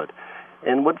neighborhood.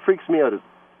 And what freaks me out is,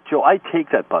 Joe, I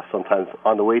take that bus sometimes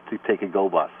on the way to take a go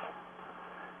bus.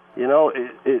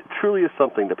 It truly is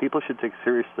something that people should take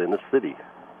seriously in the city.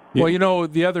 Well,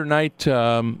 the other night,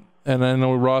 and I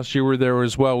know, Ross, you were there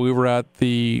as well, we were at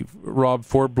the Rob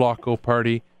Ford Blocko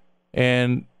party,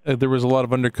 and there was a lot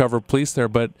of undercover police there.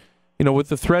 But, with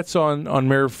the threats on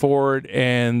Mayor Ford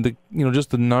and, just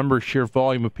the sheer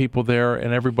volume of people there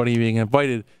and everybody being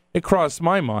invited, it crossed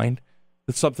my mind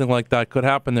that something like that could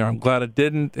happen there. I'm glad it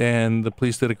didn't, and the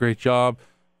police did a great job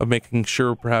of making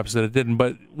sure perhaps that it didn't.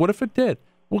 But what if it did?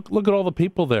 Look at all the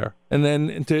people there. And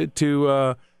then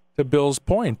to Bill's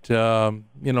point, Well,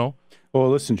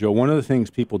 listen, Joe, one of the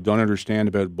things people don't understand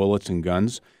about bullets and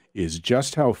guns is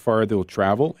just how far they'll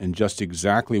travel and just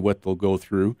exactly what they'll go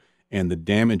through and the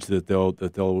damage that they'll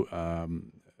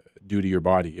do to your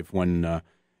body if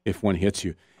one hits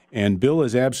you. And Bill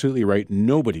is absolutely right.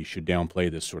 Nobody should downplay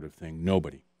this sort of thing.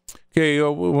 Nobody. Okay,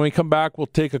 when we come back, we'll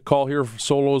take a call here.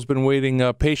 Solo's been waiting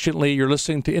patiently. You're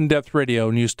listening to In-Depth Radio,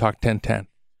 News Talk 1010.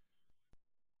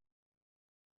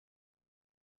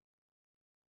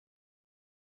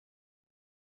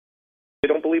 They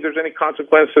don't believe there's any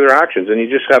consequence to their actions, and you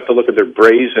just have to look at their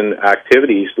brazen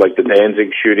activities, like the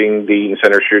Danzig shooting, the Eaton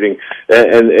Center shooting,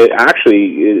 and it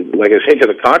actually, like I say, to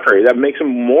the contrary, that makes them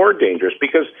more dangerous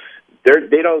because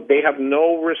they have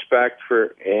no respect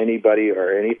for anybody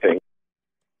or anything.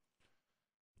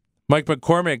 Mike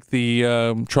McCormick, the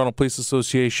Toronto Police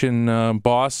Association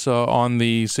boss, on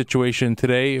the situation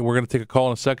today. We're going to take a call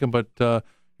in a second, but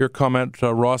your comment,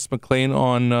 Ross McLean,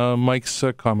 on Mike's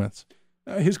comments.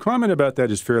 His comment about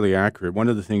that is fairly accurate. One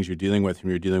of the things you're dealing with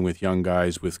when you're dealing with young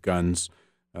guys with guns,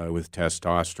 with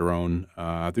testosterone,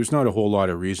 there's not a whole lot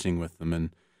of reasoning with them.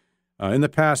 And in the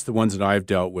past, the ones that I've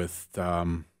dealt with,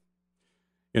 they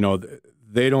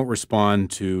don't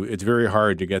respond to, it's very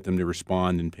hard to get them to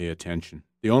respond and pay attention.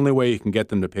 The only way you can get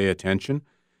them to pay attention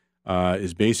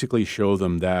is basically show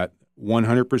them that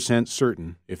 100%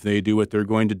 certain if they do what they're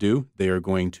going to do, they are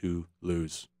going to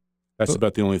lose. That's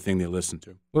about the only thing they listen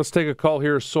to. Let's take a call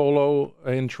here. Solo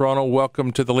in Toronto.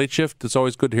 Welcome to the Late Shift. It's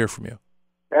always good to hear from you.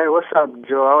 Hey, what's up,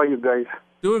 Joe? How are you guys?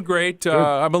 Doing great.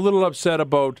 I'm a little upset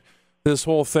about this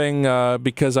whole thing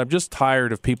because I'm just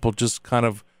tired of people just kind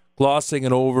of glossing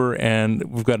it over, and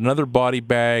we've got another body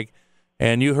bag.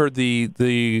 And you heard the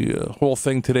whole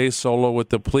thing today, Solo, with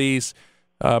the police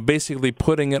basically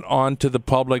putting it onto the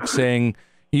public, saying,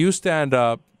 you stand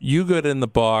up, you get in the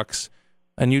box,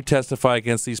 and you testify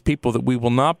against these people that we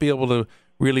will not be able to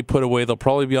really put away. They'll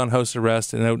probably be on house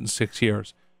arrest and out in 6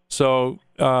 years. So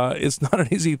it's not an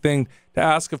easy thing to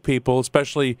ask of people,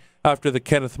 especially after the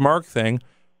Kenneth Mark thing,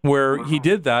 where he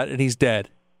did that and he's dead.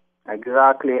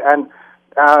 Exactly. And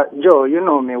Joe, you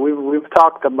know me. We've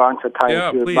talked a bunch of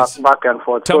times back and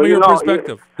forth. Tell me your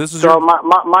perspective.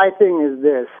 My thing is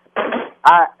this.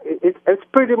 It's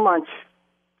pretty much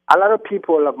a lot of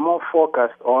people are more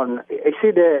focused on. You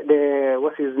see the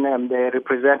what's his name? The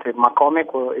representative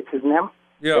McCormick, or it's his name.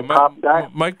 Yeah,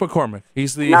 Mike McCormick.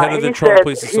 He's the head of the Toronto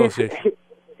Police Association.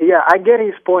 Yeah, I get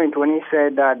his point when he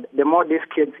said that the more these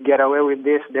kids get away with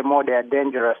this, the more they're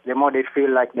dangerous, the more they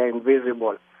feel like they're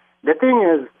invisible. The thing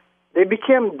is, they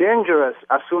became dangerous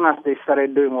as soon as they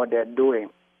started doing what they're doing.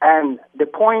 And the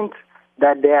point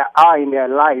that they are in their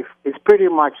life is pretty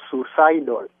much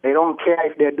suicidal. They don't care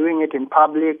if they're doing it in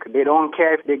public. They don't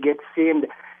care if they get seen.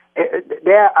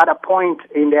 They're at a point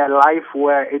in their life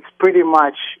where it's pretty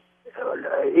much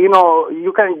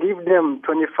you can give them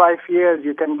 25 years,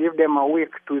 you can give them a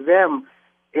week. To them,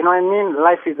 you know what I mean?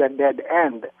 Life is a dead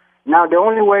end. Now, the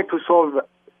only way to solve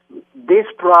this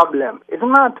problem is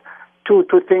not to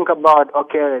think about,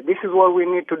 okay, this is what we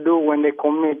need to do when they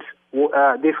commit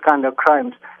this kind of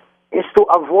crimes. It's to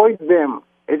avoid them.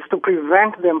 It's to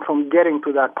prevent them from getting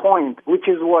to that point, which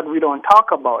is what we don't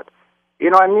talk about. You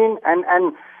know what I mean?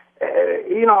 And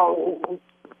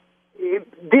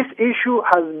this issue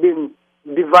has been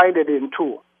divided in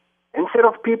two. Instead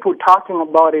of people talking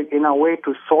about it in a way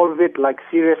to solve it, like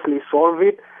seriously solve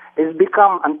it, it's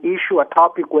become an issue, a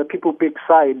topic where people pick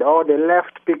side. Oh, the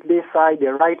left pick this side,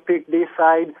 the right pick this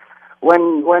side.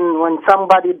 When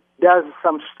somebody does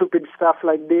some stupid stuff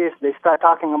like this, they start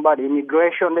talking about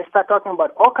immigration, they start talking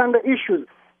about all kinds of issues.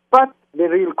 But the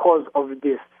real cause of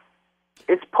this,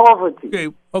 it's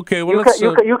poverty. Okay. Well,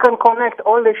 you can connect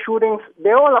all the shootings.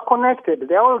 They all are connected.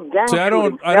 They're all gang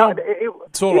shootings.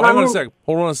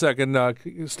 Hold on a second.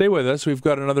 Stay with us. We've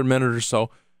got another minute or so.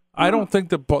 I don't think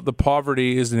that the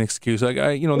poverty is an excuse.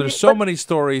 There's so many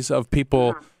stories of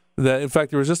people that, in fact,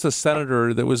 there was just a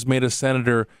senator that was made a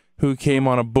senator who came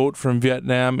on a boat from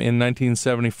Vietnam in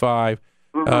 1975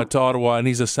 to Ottawa, and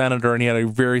he's a senator, and he had a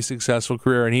very successful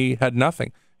career, and he had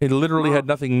nothing. He literally had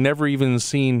nothing, never even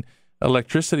seen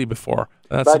electricity before.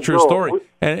 That's a true story.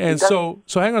 So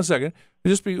hang on a second.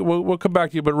 We'll come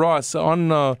back to you. But Ross,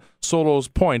 on Solo's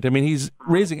point, I mean, he's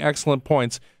raising excellent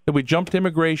points. That we jumped to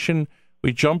immigration,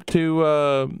 we jumped to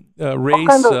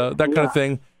race, that kind of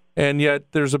thing, and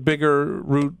yet there's a bigger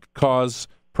root cause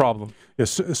problem.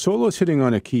 Yes, Solo's hitting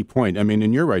on a key point. I mean,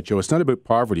 and you're right, Joe. It's not about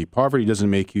poverty. Poverty doesn't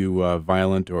make you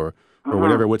violent or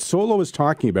whatever. What Solo is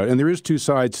talking about, and there is two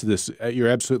sides to this. You're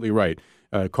absolutely right.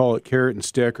 Call it carrot and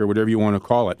stick or whatever you want to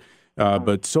call it.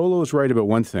 But Solo is right about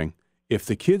one thing. If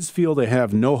the kids feel they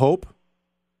have no hope,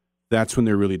 that's when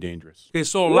they're really dangerous. Okay,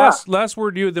 so last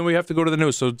word to you, then we have to go to the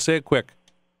news. So say it quick.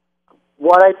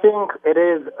 What I think it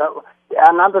is,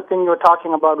 another thing you're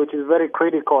talking about, which is very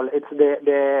critical, it's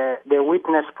the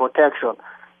witness protection.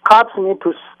 Cops need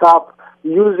to stop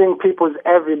using people's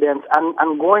evidence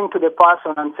and going to the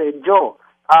person and say, Joe,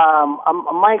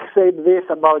 Mike said this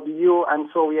about you, and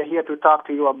so we are here to talk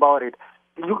to you about it.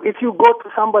 If you go to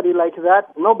somebody like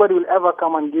that, nobody will ever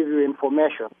come and give you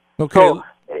information. Okay. So,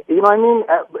 you know what I mean?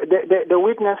 The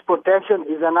witness protection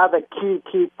is another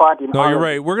key part in all you're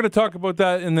right. We're going to talk about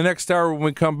that in the next hour when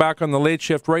we come back on the Late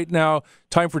Shift. Right now,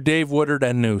 time for Dave Woodard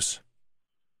and news.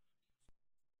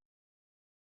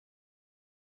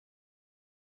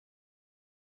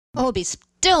 Oh, be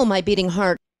still my beating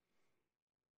heart.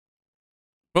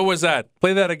 What was that?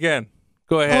 Play that again.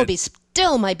 Go ahead. Oh, be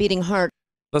still my beating heart.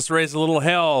 Let's raise a little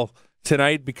hell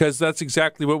tonight because that's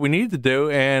exactly what we need to do.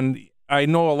 And I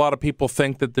know a lot of people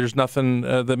think that there's nothing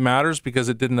that matters because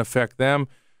it didn't affect them.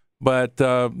 But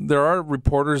there are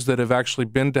reporters that have actually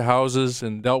been to houses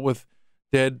and dealt with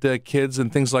dead kids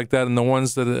and things like that. And the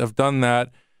ones that have done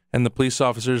that, and the police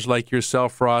officers like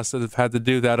yourself, Ross, that have had to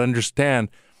do that, understand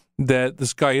that the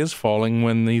sky is falling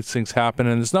when these things happen.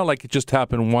 And it's not like it just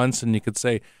happened once and you could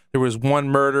say there was one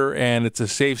murder and it's a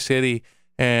safe city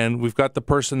and we've got the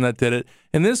person that did it.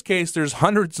 In this case, there's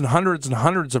hundreds and hundreds and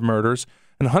hundreds of murders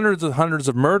and hundreds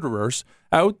of murderers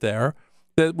out there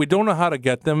that we don't know how to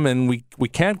get them, and we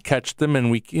can't catch them, and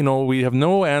we have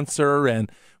no answer,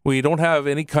 and we don't have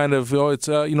any kind of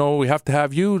we have to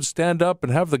have you stand up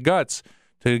and have the guts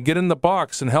to get in the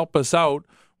box and help us out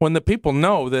when the people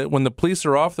know that when the police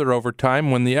are off their overtime,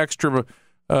 when the extra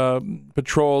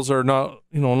patrols are no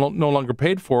longer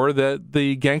paid for, that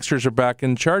the gangsters are back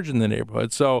in charge in the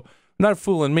neighborhood. So not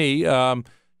fooling me.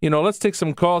 Let's take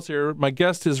some calls here. My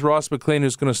guest is Ross McLean,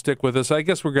 who's going to stick with us. I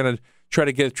guess we're going to try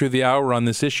to get through the hour on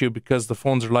this issue because the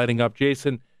phones are lighting up.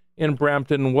 Jason in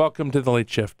Brampton, welcome to the Late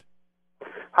Shift.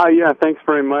 Hi, yeah, thanks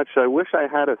very much. I wish I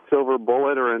had a silver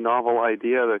bullet or a novel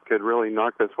idea that could really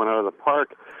knock this one out of the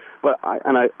park, but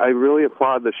I really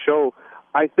applaud the show.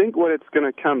 I think what it's going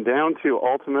to come down to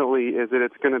ultimately is that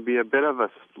it's going to be a bit of a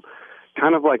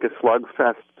kind of like a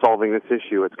slugfest solving this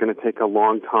issue. It's going to take a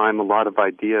long time, a lot of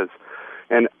ideas.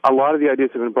 And a lot of the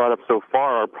ideas that have been brought up so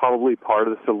far are probably part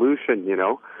of the solution,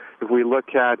 If we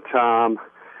look at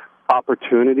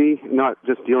opportunity, not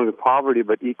just dealing with poverty,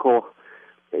 but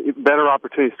better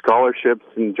opportunity, scholarships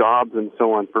and jobs and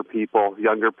so on for people,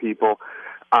 younger people,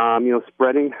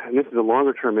 spreading, and this is a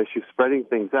longer-term issue, spreading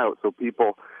things out so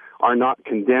people are not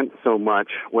condensed so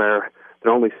much where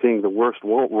they're only seeing the worst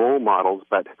role models,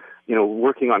 but,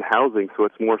 working on housing so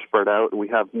it's more spread out and we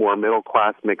have more middle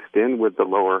class mixed in with the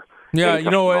lower Yeah,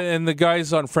 and the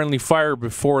guys on Friendly Fire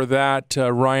before that,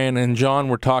 Ryan and John,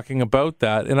 were talking about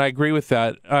that, and I agree with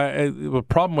that. The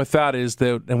problem with that is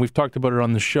that, and we've talked about it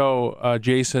on the show,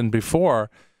 Jason, before,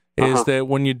 is that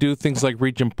when you do things like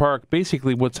Regent Park,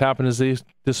 basically what's happened is they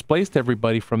displaced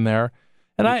everybody from there.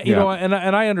 And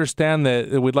I understand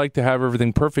that we'd like to have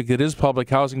everything perfect. It is public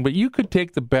housing, but you could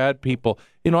take the bad people.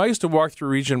 I used to walk through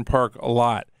Regent Park a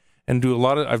lot and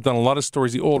I've done a lot of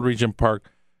stories, the old Regent Park.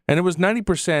 And it was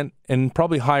 90% and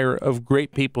probably higher of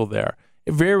great people there.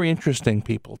 Very interesting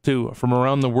people, too, from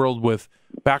around the world with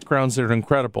backgrounds that are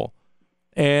incredible.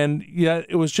 And yet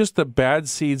it was just the bad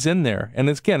seeds in there. And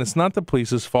it's not the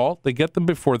police's fault. They get them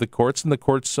before the courts, and the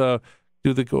courts do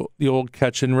the old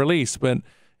catch and release. But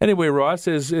anyway, Ross,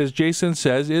 as Jason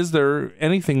says, is there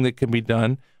anything that can be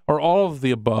done, or all of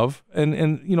the above?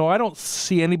 And I don't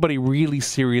see anybody really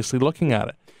seriously looking at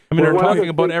it. I mean, they're talking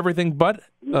about everything but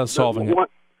solving it.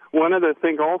 One other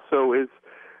thing also is,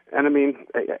 and I mean,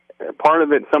 part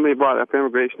of it, somebody brought up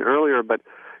immigration earlier, but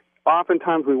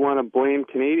oftentimes we want to blame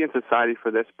Canadian society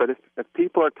for this, but if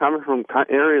people are coming from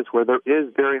areas where there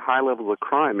is very high levels of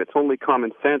crime, it's only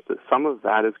common sense that some of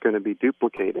that is going to be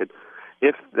duplicated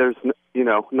if there's,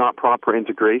 not proper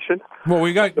integration. Well,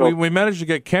 we managed to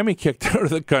get Kemi kicked out of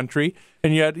the country,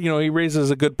 and yet, he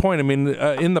raises a good point. I mean,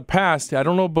 in the past, I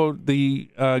don't know about the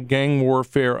gang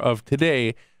warfare of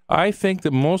today. I think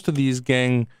that most of these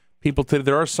gang people today,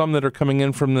 there are some that are coming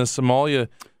in from the Somalia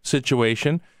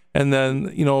situation, and then,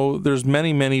 there's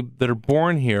many, many that are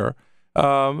born here.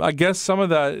 I guess some of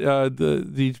that,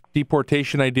 the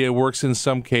deportation idea works in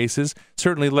some cases.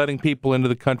 Certainly letting people into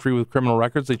the country with criminal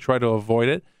records, they try to avoid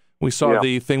it. We saw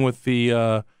the thing with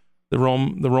the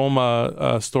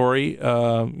Roma story,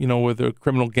 with a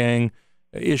criminal gang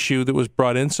issue that was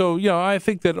brought in. So, I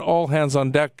think that all hands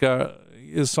on deck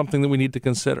is something that we need to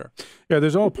consider. Yeah,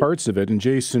 there's all parts of it, and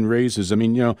Jason raises. I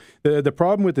mean, the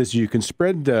problem with this, you can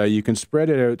spread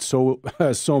it out so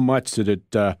much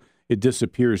that it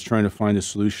disappears trying to find a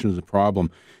solution to the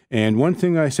problem. And one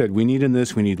thing I said, we need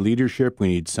leadership. We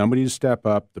need somebody to step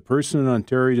up. The person in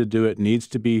Ontario to do it needs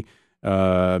to be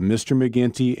Mr.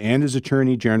 McGuinty and his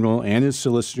Attorney General and his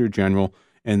Solicitor General,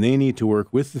 and they need to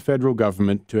work with the federal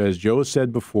government to, as Joe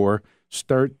said before,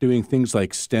 start doing things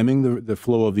like stemming the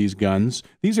flow of these guns.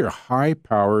 These are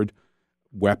high-powered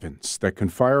weapons that can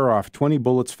fire off 20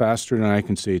 bullets faster than I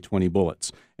can say 20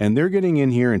 bullets. And they're getting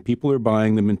in here, and people are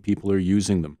buying them, and people are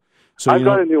using them. So I've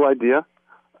got a new idea.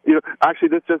 Actually,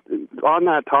 this just on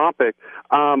that topic.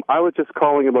 I was just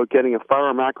calling about getting a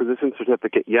firearm acquisition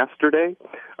certificate yesterday.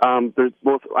 There's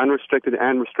both unrestricted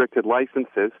and restricted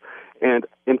licenses. And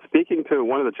in speaking to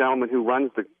one of the gentlemen who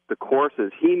runs the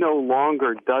courses, he no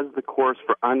longer does the course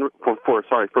for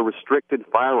restricted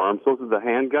firearms. Those are the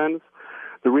handguns.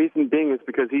 The reason being is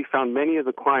because he found many of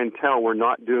the clientele were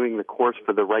not doing the course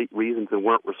for the right reasons and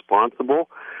weren't responsible.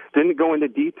 Didn't go into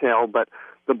detail, but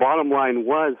the bottom line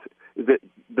was that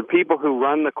the people who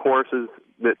run the courses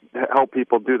that help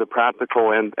people do the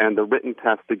practical and the written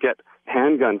test to get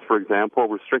handguns, for example,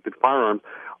 restricted firearms,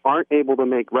 aren't able to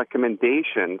make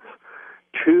recommendations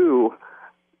to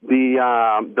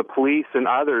the police and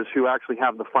others who actually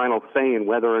have the final say in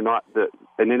whether or not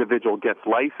an individual gets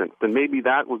licensed. And maybe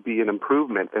that would be an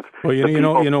improvement. Well, you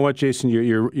know what, Jason,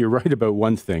 you're right about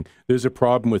one thing. There's a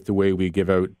problem with the way we give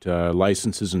out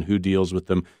licenses and who deals with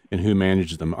them and who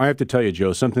manages them. I have to tell you,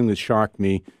 Joe, something that shocked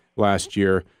me last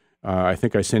year, I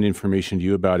think I sent information to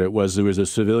you about it, was there was a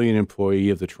civilian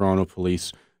employee of the Toronto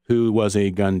Police who was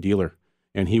a gun dealer,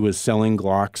 and he was selling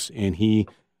Glocks, and he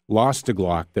lost a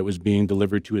Glock that was being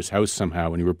delivered to his house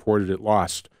somehow, and he reported it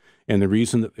lost. And the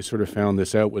reason that they sort of found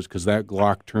this out was because that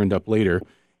Glock turned up later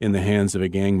in the hands of a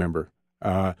gang member.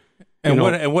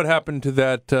 What happened to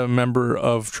that member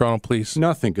of Toronto Police?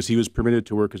 Nothing, because he was permitted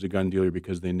to work as a gun dealer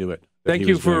because they knew it. Thank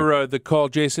you for the call,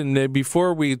 Jason.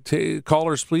 Before we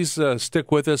callers, please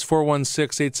stick with us.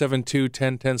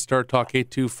 416-872-1010, Star Talk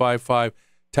 8255.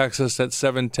 Text us at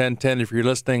 71010 if you're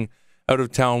listening out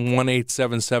of town,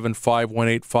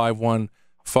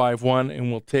 1-877-518-5151,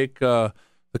 and we'll take the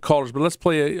callers. But let's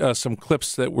play some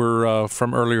clips that were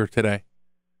from earlier today.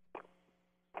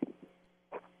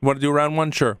 Want to do round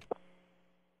one? Sure.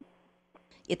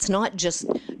 It's not just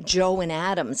Joe and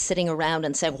Adam sitting around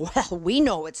and saying, well, we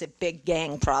know it's a big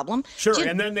gang problem. Sure,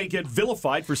 and then they get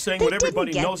vilified for saying what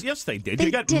everybody knows. Yes, they did.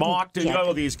 You got mocked,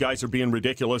 and these guys are being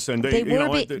ridiculous. And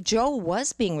Joe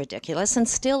was being ridiculous and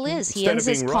still is. He ends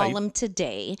his column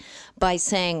today by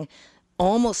saying,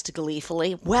 almost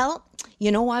gleefully, well,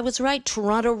 I was right.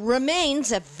 Toronto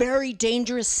remains a very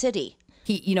dangerous city.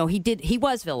 he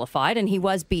was vilified and he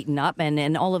was beaten up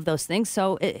and all of those things.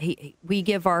 So we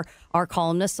give our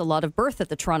columnists a lot of berth at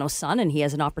the Toronto Sun, and he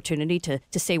has an opportunity to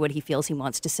say what he feels he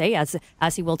wants to say,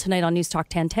 as he will tonight on News Talk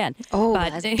 1010. Oh,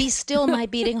 but be still my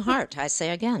beating heart, I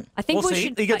say again. I think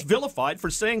he gets vilified for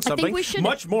saying something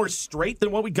much more straight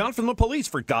than what we got from the police,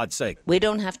 for God's sake. We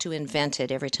don't have to invent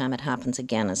it every time it happens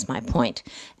again, is my point.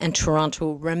 And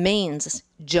Toronto remains,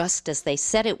 just as they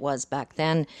said it was back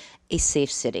then, a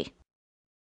safe city.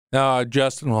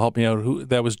 Justin will help me out.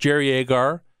 That was Jerry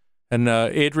Agar and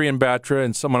Adrian Batra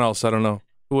and someone else. I don't know.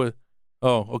 Who?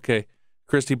 Oh, okay.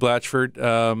 Christy Blatchford.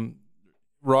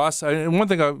 Ross, and one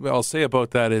thing I'll say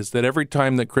about that is that every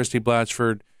time that Christy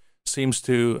Blatchford seems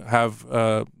to have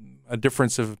a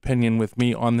difference of opinion with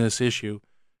me on this issue,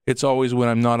 it's always when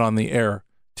I'm not on the air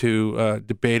to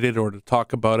debate it or to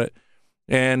talk about it.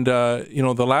 And,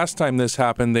 the last time this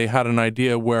happened, they had an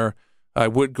idea where I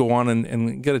would go on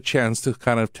and get a chance to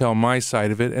kind of tell my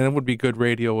side of it, and it would be good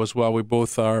radio as well. We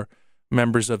both are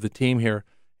members of the team here.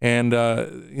 And,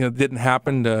 it didn't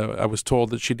happen. I was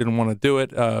told that she didn't want to do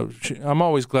it. I'm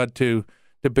always glad to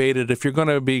debate it. If you're going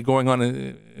to be going on,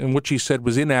 and what she said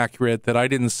was inaccurate, that I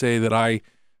didn't say that I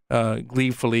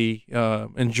gleefully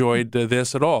enjoyed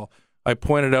this at all. I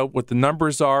pointed out what the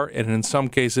numbers are, and in some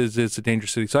cases, it's a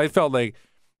dangerous city. So I felt like,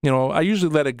 I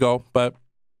usually let it go, but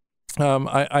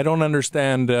I don't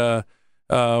understand, I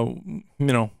don't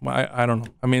know.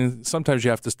 I mean, sometimes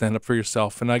you have to stand up for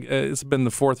yourself, and it's been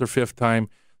the fourth or fifth time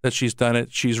that she's done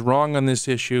it. She's wrong on this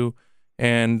issue,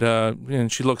 and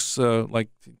she looks like,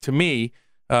 to me,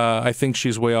 I think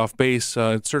she's way off base,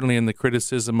 certainly in the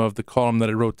criticism of the column that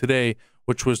I wrote today,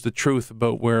 which was the truth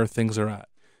about where things are at.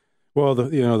 Well,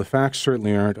 the facts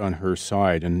certainly aren't on her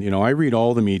side. And, I read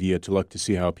all the media to look to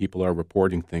see how people are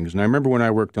reporting things. And I remember when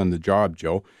I worked on the job,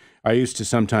 Joe, I used to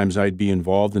sometimes I'd be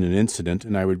involved in an incident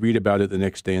and I would read about it the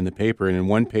next day in the paper. And in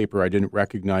one paper, I didn't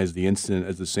recognize the incident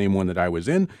as the same one that I was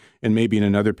in. And maybe in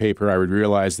another paper, I would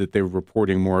realize that they were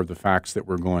reporting more of the facts that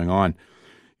were going on.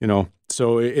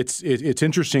 So it's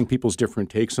interesting people's different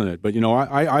takes on it. But,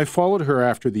 I followed her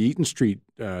after the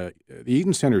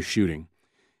Eaton Center shooting.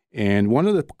 And one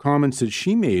of the comments that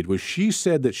she made was she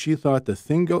said that she thought the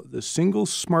single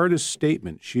smartest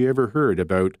statement she ever heard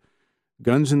about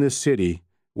guns in this city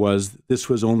was this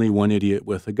was only one idiot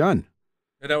with a gun.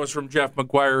 And that was from Jeff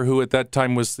McGuire, who at that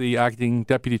time was the acting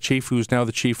deputy chief, who's now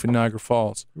the chief in Niagara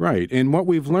Falls. Right. And what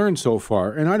we've learned so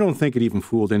far, and I don't think it even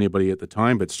fooled anybody at the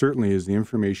time, but certainly as the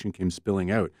information came spilling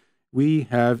out, we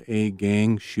have a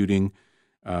gang shooting,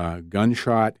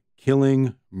 gunshot,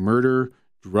 killing, murder,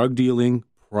 drug dealing,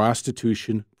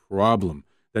 prostitution problem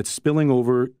that's spilling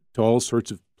over to all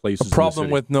sorts of places. A problem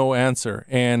with no answer.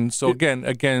 And so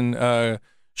again,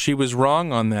 she was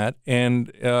wrong on that. And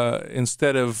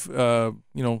instead of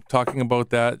talking about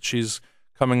that, she's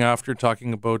coming after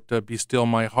talking about Be Still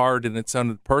My Heart, and it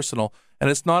sounded personal. And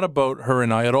it's not about her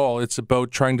and I at all. It's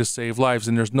about trying to save lives.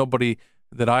 And there's nobody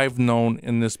that I've known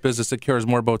in this business that cares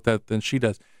more about that than she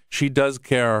does. She does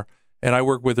care, and I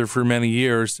worked with her for many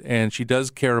years, and she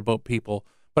does care about people.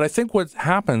 But I think what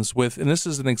happens and this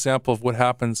is an example of what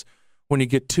happens when you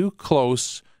get too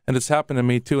close, and it's happened to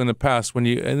me too in the past,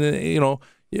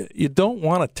 you don't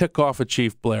want to tick off a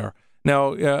Chief Blair.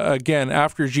 Now, again,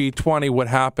 after G20, what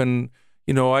happened,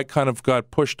 I kind of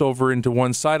got pushed over into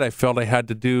one side. I felt I had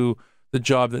to do the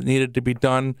job that needed to be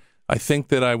done. I think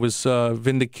that I was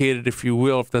vindicated, if you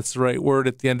will, if that's the right word,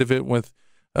 at the end of it with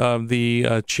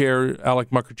the chair, Alec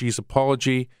Mukherjee's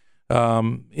apology. I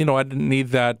didn't need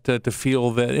that to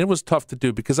feel that it was tough to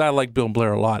do, because I like Bill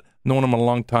Blair a lot, known him a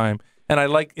long time, and I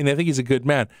think he's a good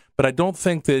man, but I don't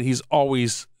think that he's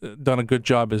always done a good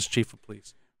job as chief of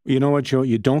police. You know what, Joe?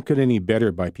 You don't get any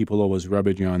better by people always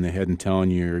rubbing you on the head and telling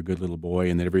you you're a good little boy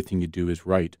and that everything you do is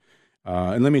right.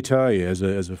 And let me tell you, as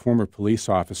a former police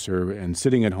officer and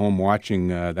sitting at home watching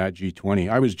that G20,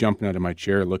 I was jumping out of my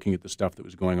chair looking at the stuff that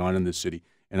was going on in this city,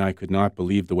 and I could not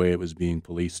believe the way it was being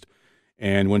policed.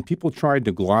 And when people tried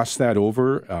to gloss that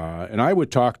over, and I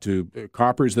would talk to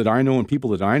coppers that I know and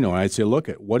people that I know, and I'd say, look,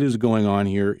 what is going on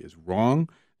here is wrong.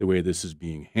 The way this is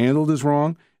being handled is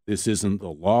wrong. This isn't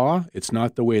the law. It's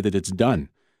not the way that it's done.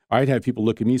 I'd have people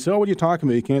look at me and say, what are you talking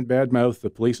about? You can't badmouth the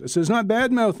police. I say, it's not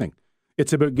badmouthing.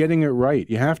 It's about getting it right.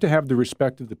 You have to have the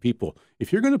respect of the people.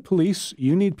 If you're going to police,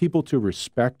 you need people to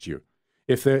respect you.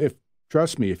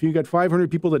 Trust me, if you got 500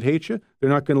 people that hate you, they're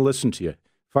not going to listen to you.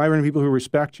 500 people who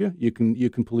respect you, you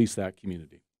can police that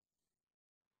community.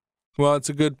 Well, it's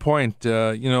a good point.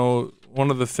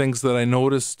 One of the things that I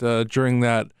noticed during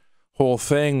that whole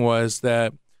thing was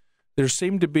that there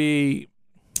seemed to be,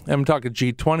 I'm talking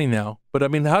G20 now, but I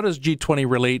mean, how does G20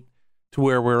 relate to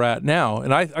where we're at now.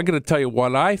 And I'm going to tell you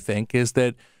what I think is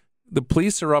that the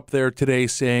police are up there today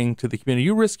saying to the community,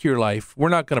 you risk your life. We're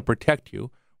not going to protect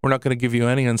you. We're not going to give you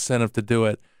any incentive to do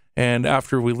it. And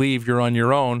after we leave, you're on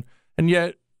your own. And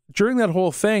yet, during that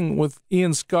whole thing with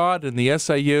Ian Scott and the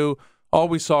SIU, all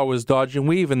we saw was dodge and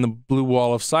weave and the blue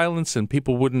wall of silence, and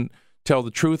people wouldn't tell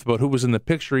the truth about who was in the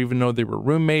picture, even though they were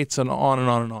roommates, and on and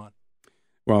on and on.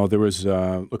 Well, there was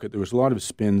there was a lot of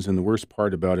spins, and the worst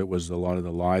part about it was a lot of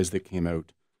the lies that came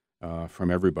out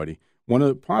from everybody.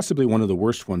 Possibly one of the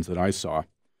worst ones that I saw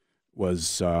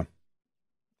was,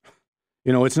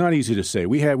 it's not easy to say.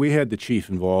 We had the chief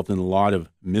involved in a lot of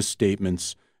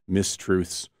misstatements,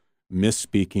 mistruths,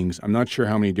 misspeakings. I'm not sure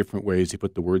how many different ways he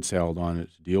put the word salad on it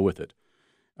to deal with it.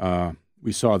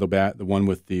 We saw the one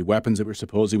with the weapons that were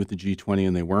supposedly with the G20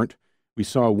 and they weren't. We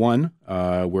saw one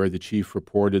where the chief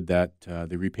reported that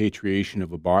the repatriation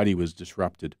of a body was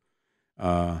disrupted,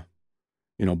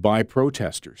 by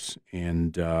protesters.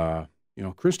 And,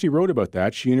 Christy wrote about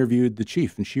that. She interviewed the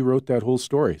chief, and she wrote that whole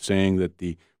story saying that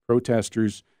the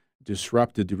protesters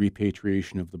disrupted the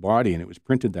repatriation of the body, and it was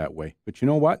printed that way. But you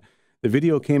know what? The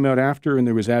video came out after, and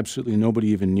there was absolutely nobody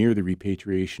even near the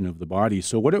repatriation of the body.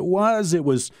 So what it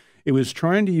was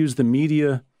trying to use the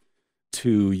media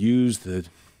to use the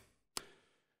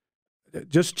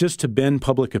just to bend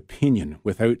public opinion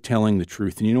without telling the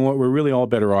truth. And you know what? We're really all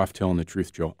better off telling the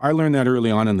truth, Joe. I learned that early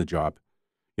on in the job.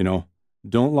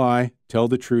 Don't lie, tell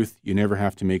the truth. You never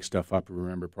have to make stuff up or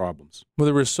remember problems. Well,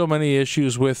 there were so many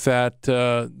issues with that,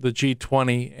 the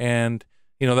G20, and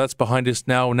that's behind us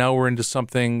now. Now we're into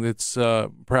something that's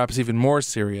perhaps even more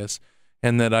serious,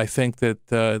 and that I think that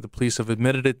the police have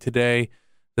admitted it today,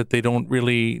 that they don't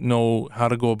really know how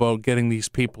to go about getting these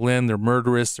people in. They're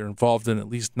murderous. They're involved in at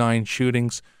least 9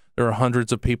 shootings. There are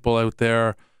hundreds of people out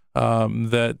there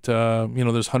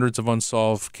there's hundreds of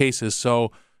unsolved cases.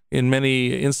 So in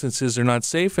many instances, they're not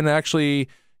safe. And actually,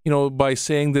 by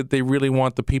saying that they really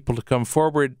want the people to come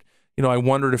forward, I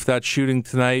wondered if that shooting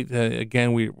tonight,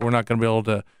 again, we're not going to be able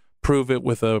to prove it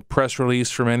with a press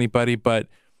release from anybody, but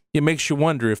it makes you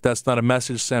wonder if that's not a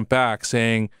message sent back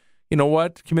saying, you know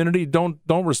what, community, don't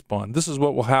respond. This is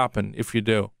what will happen if you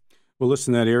do. Well,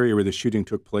 listen, that area where the shooting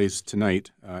took place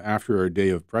tonight, after our day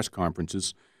of press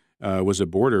conferences, was a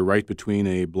border right between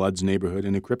a Bloods neighborhood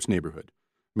and a Crips neighborhood.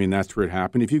 I mean, that's where it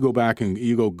happened. If you go back and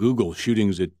you go Google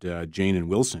shootings at Jane and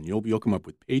Wilson, you'll come up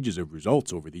with pages of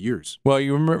results over the years. Well,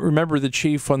 you remember the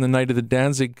chief on the night of the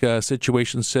Danzig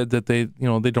situation said that they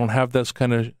don't have this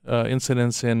kind of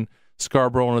incidents in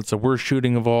Scarborough, and it's the worst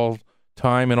shooting of all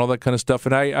time and all that kind of stuff.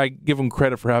 And I give him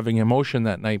credit for having emotion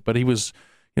that night, but he was,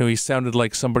 he sounded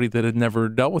like somebody that had never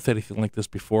dealt with anything like this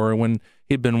before, when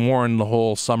he'd been warned the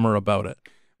whole summer about it.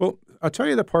 Well, I'll tell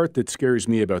you the part that scares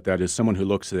me about that is someone who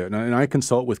looks at it, and I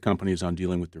consult with companies on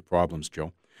dealing with their problems,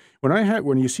 Joe.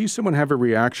 When you see someone have a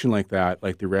reaction like that,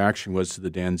 like the reaction was to the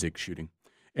Danzig shooting,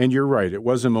 and you're right, it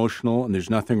was emotional, and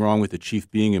there's nothing wrong with the chief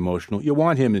being emotional. You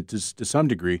want him to some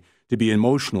degree to be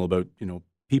emotional about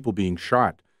people being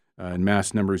shot in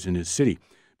mass numbers in his city.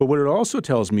 But what it also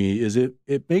tells me is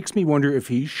it makes me wonder if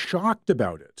he's shocked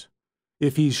about it.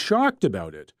 If he's shocked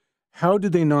about it, how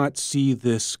did they not see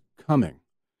this coming?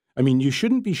 I mean, you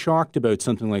shouldn't be shocked about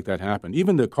something like that happen.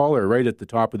 Even the caller right at the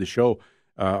top of the show,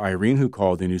 Irene, who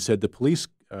called in, who said the police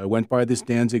went by this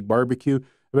Danzig barbecue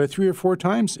about 3 or 4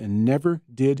 times and never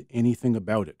did anything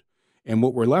about it. And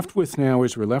what we're left with now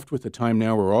is we're left with a time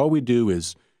now where all we do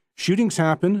is shootings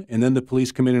happen, and then the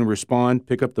police come in and respond,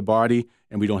 pick up the body,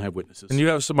 and we don't have witnesses. And you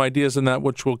have some ideas on that,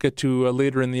 which we'll get to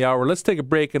later in the hour. Let's take a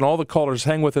break, and all the callers,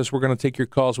 hang with us. We're going to take your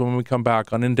calls when we come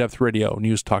back on In-Depth Radio,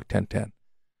 News Talk 1010.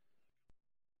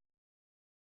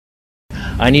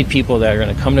 I need people that are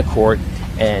going to come to court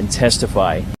and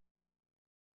testify.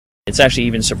 It's actually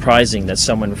even surprising that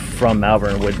someone from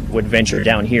Malvern would venture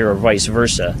down here or vice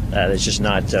versa. That's just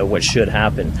not what should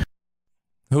happen.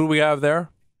 Who do we have there?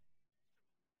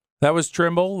 That was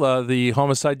Trimble, the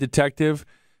homicide detective.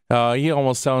 He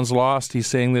almost sounds lost. He's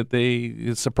saying that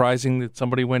it's surprising that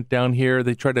somebody went down here.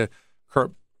 They tried to,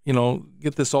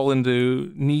 get this all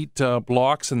into neat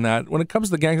blocks and that. When it comes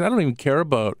to the gangs, I don't even care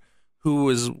about who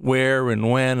is where and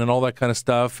when and all that kind of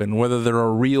stuff, and whether they're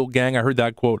a real gang. I heard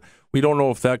that quote. We don't know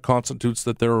if that constitutes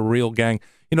that they're a real gang.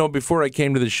 Before I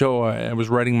came to the show, I was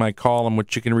writing my column,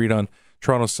 which you can read on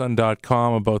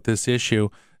TorontoSun.com, about this issue.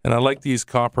 And I like these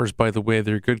coppers, by the way.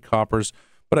 They're good coppers.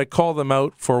 But I called them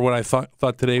out for what I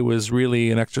thought today was really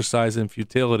an exercise in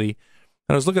futility.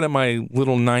 And I was looking at my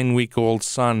little 9-week-old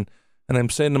son, and I'm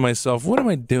saying to myself, what am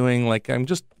I doing? Like, I'm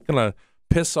just going to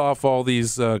piss off all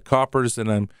these coppers,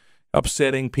 and I'm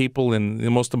upsetting people and the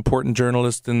most important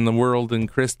journalist in the world in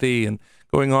Christie and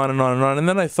going on and on and on. And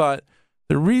then I thought,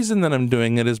 the reason that I'm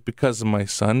doing it is because of my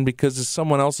son, because it's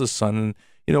someone else's son. And,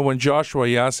 you know, when Joshua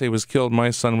Yase was killed, my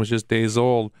son was just days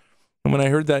old. And when I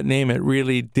heard that name, it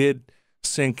really did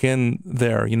sink in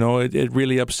there. You know, it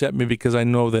really upset me because I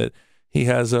know that he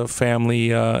has a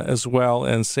family as well.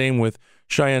 And same with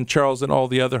Cheyenne Charles and all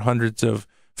the other hundreds of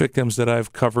victims that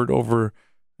I've covered over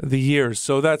the years.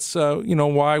 So that's, you know,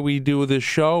 why we do this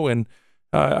show. And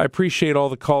I appreciate all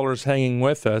the callers hanging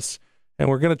with us. And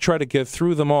we're going to try to get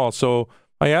through them all. So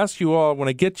I ask you all, when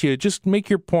I get to you, just make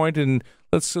your point and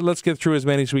let's get through as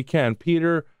many as we can.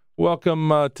 Peter, welcome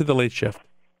to the Late Shift.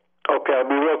 Okay, I'll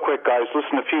be real quick, guys.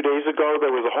 Listen, a few days ago, there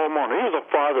was a homeowner. He was a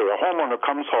father. A homeowner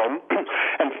comes home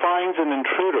and finds an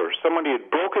intruder. Somebody had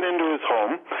broken into his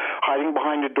home, hiding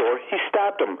behind a door. He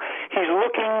stabbed him. He's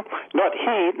looking, not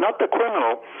the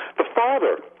criminal, the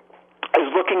father is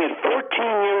looking at 14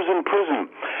 years in prison.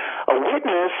 A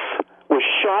witness was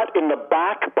shot in the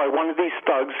back by one of these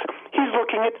thugs. He's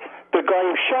looking at the guy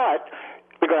who shot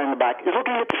the guy in the back is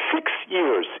looking at 6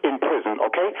 years in prison,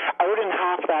 okay? Out in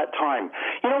half that time.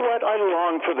 You know what? I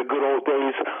long for the good old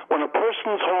days when a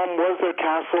person's home was their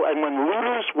castle and when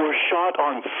looters were shot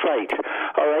on sight,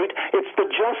 all right? It's the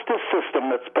justice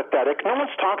system that's pathetic. No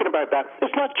one's talking about that.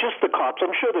 It's not just the cops.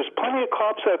 I'm sure there's plenty of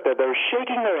cops out there that are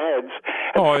shaking their heads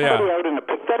at somebody out in a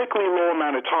pathetically low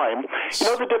amount of time. You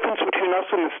know the difference between us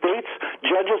and the States?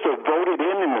 Judges are voted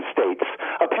in the States.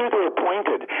 Up here they're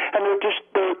appointed. And they're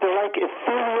like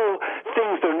ethereal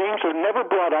things. Their names are never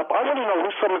brought up. I want to know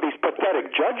who some of these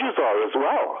pathetic judges are as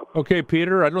well. Okay,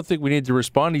 Peter, I don't think we need to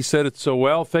respond. He said it so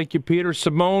well. Thank you, Peter.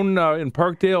 Simone in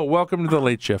Parkdale, welcome to the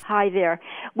Late Shift. Hi there.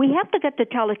 We have to get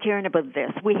totalitarian about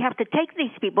this. We have to take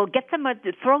these people, get them,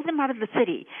 throw them out of the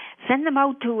city, send them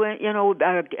out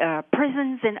to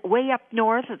prisons and way up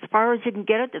north, as far as you can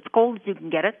get it, as cold as you can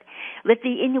get it. Let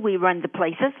the Inuit run the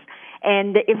places.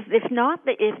 And if not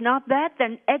that,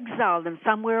 then exile them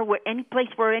somewhere, any place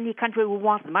where any country will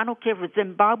want them. I don't care if it's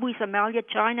Zimbabwe, Somalia,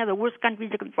 China, the worst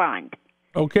countries you can find.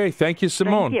 Okay, thank you,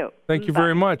 Simone. Thank you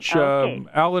very much. Okay.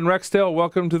 Alan Rexdale,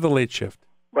 welcome to the Late Shift.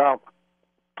 Well,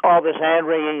 all this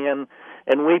hand-wringing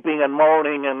and weeping and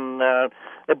moaning, and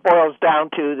it boils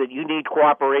down to that you need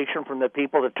cooperation from the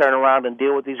people to turn around and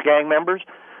deal with these gang members.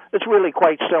 It's really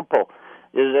quite simple.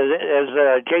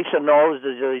 As Jason knows,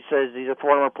 as he says, he's a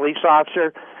former police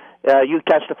officer. You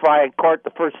testify in court,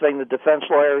 the first thing the defense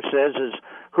lawyer says is,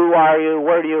 who are you,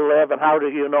 where do you live, and how do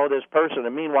you know this person?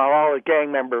 And meanwhile, all the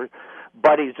gang member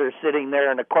buddies are sitting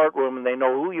there in the courtroom, and they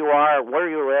know who you are, where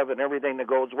you live, and everything that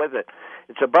goes with it.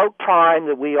 It's about time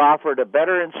that we offered a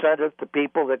better incentive to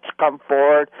people that's come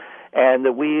forward, and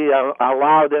that we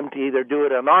allow them to either do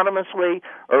it anonymously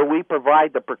or we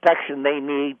provide the protection they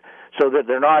need so that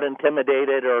they're not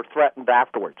intimidated or threatened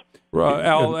afterwards.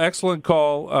 Al, excellent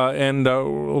call, and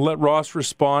we'll let Ross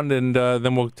respond, and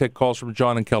then we'll take calls from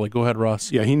John and Kelly. Go ahead, Ross.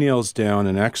 Yeah, he nails down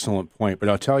an excellent point, but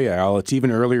I'll tell you, Al, it's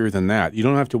even earlier than that. You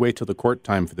don't have to wait till the court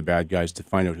time for the bad guys to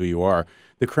find out who you are.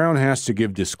 The Crown has to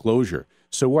give disclosure.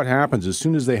 So what happens, as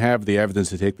soon as they have the evidence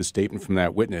to take the statement from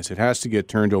that witness, it has to get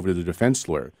turned over to the defense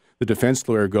lawyer. The defense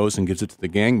lawyer goes and gives it to the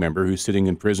gang member who's sitting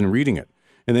in prison reading it.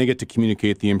 And they get to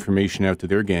communicate the information out to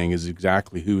their gang as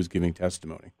exactly who is giving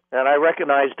testimony. And I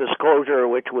recognize disclosure,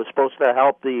 which was supposed to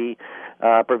help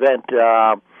prevent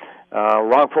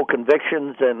wrongful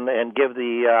convictions and give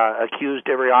the accused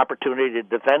every opportunity to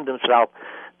defend himself.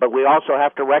 But we also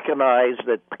have to recognize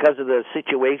that because of the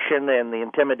situation and the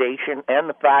intimidation and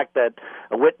the fact that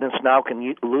a witness now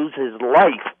can lose his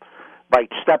life by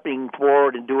stepping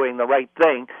forward and doing the right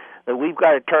thing, that we've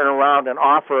got to turn around and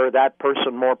offer that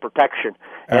person more protection.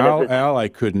 Al, I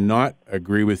could not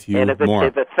agree with you more.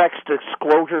 If it affects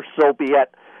disclosure, so be it.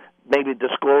 Maybe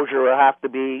disclosure will have to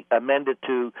be amended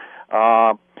to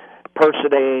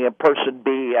person A and person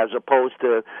B as opposed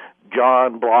to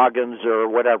John Bloggins or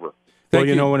whatever. Well,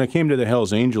 you know, when it came to the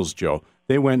Hells Angels, Joe,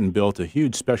 they went and built a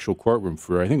huge special courtroom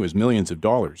for, I think it was millions of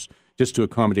dollars, just to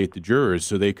accommodate the jurors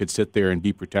so they could sit there and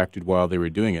be protected while they were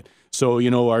doing it. So,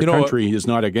 our country is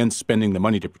not against spending the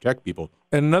money to protect people.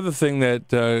 And another thing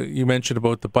that you mentioned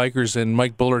about the bikers, and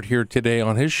Mike Bullard here today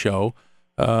on his show,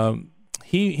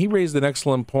 he raised an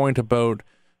excellent point about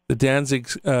the Danzig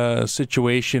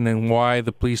situation and why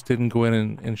the police didn't go in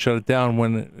and shut it down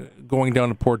when going down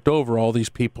to Port Dover, all these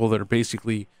people that are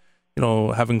basically,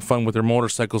 having fun with their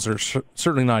motorcycles are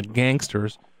certainly not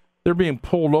gangsters. They're being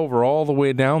pulled over all the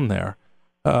way down there,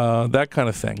 that kind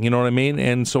of thing. You know what I mean?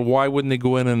 And so why wouldn't they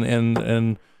go in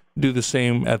and do the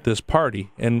same at this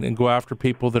party and go after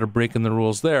people that are breaking the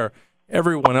rules there?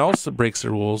 everyone else that breaks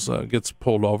the rules gets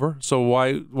pulled over. So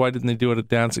why didn't they do it at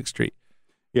Danzig Street?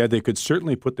 Yeah, they could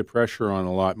certainly put the pressure on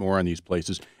a lot more on these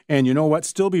places. And you know what?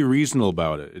 Still be reasonable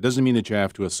about it. It doesn't mean that you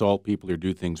have to assault people or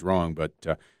do things wrong, but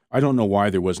I don't know why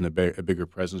there wasn't a bigger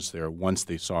presence there once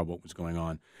they saw what was going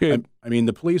on. I mean,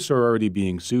 the police are already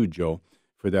being sued, Joe,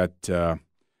 for that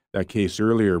case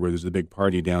earlier where there's a big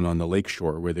party down on the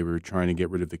lakeshore where they were trying to get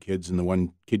rid of the kids and the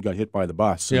one kid got hit by the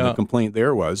bus. And the complaint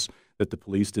there was that the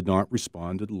police did not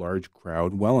respond to the large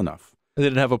crowd well enough. They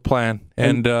didn't have a plan.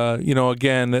 And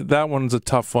again, that one's a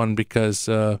tough one because,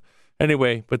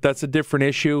 anyway, but that's a different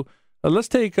issue. Let's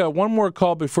take one more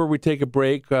call before we take a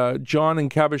break. John in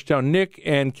Cabbagetown. Nick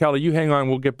and Kelly, you hang on.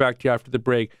 We'll get back to you after the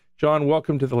break. John,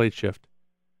 welcome to the Late Shift.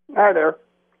 Hi there.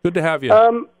 Good to have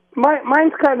you.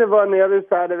 Mine's kind of on the other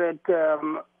side of it.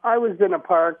 I was in a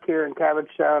park here in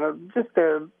Cabbagetown, just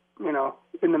in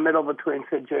the middle between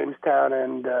St. Jamestown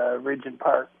and Regent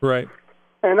Park. Right.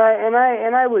 And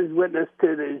I was witness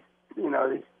to these,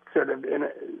 these sort of in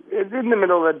the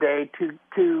middle of the day,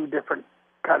 two different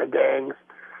kind of gangs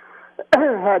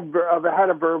had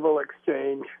a verbal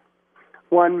exchange.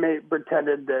 One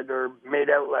pretended that or made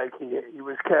out like he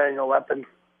was carrying a weapon.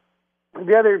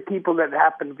 The other people that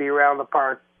happened to be around the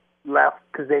park left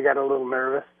because they got a little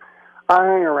nervous. I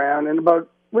hung around, and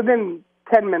within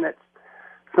 10 minutes,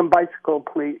 some police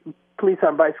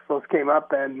on bicycles came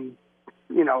up and.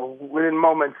 Within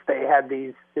moments they had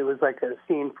these. It was like a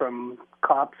scene from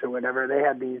Cops or whatever. They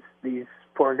had these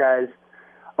four guys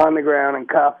on the ground and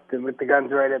cuffed and with the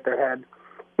guns right at their head.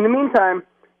 In the meantime,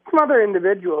 some other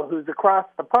individual who's across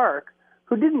the park,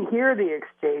 who didn't hear the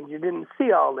exchange, who didn't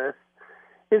see all this,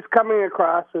 is coming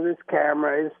across with his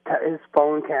camera, his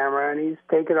phone camera, and he's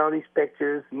taking all these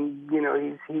pictures. And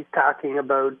he's talking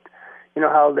about.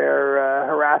 How they're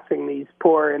harassing these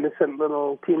poor, innocent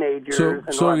little teenagers.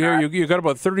 So you got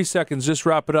about 30 seconds. Just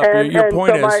wrap it up. Your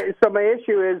point is... So my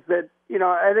issue is that,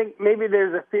 I think maybe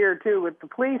there's a fear, too, with the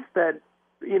police that,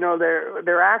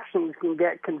 their actions can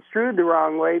get construed the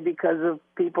wrong way because of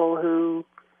people who,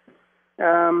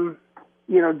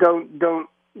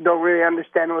 don't really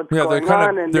understand what's going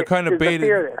on. And they're kind of baited.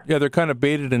 Yeah, they're kind of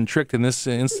baited and tricked in this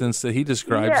instance that he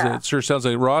describes. Yeah. It sure sounds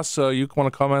like Ross. You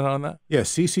want to comment on that? Yeah,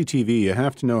 CCTV. You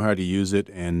have to know how to use it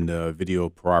and video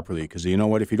properly because you know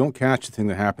what? If you don't catch the thing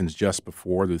that happens just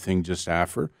before, the thing just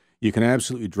after, you can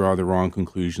absolutely draw the wrong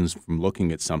conclusions from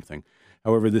looking at something.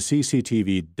 However, the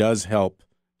CCTV does help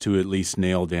to at least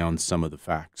nail down some of the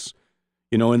facts.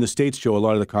 In the States, Joe, a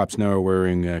lot of the cops now are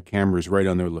wearing cameras right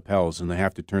on their lapels, and they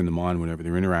have to turn them on whenever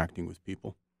they're interacting with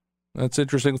people. That's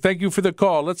interesting. Thank you for the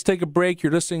call. Let's take a break.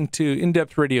 You're listening to In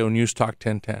Depth Radio, News Talk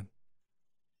 1010.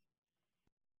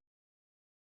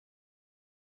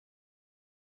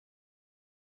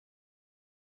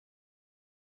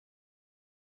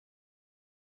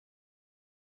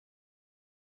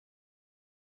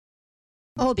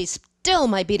 Oh, be still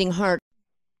my beating heart.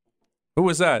 Who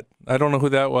was that? I don't know who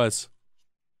that was.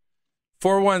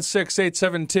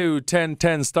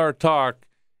 416-872-1010, Star Talk,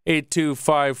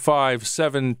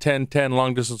 8255-71010,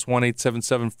 long distance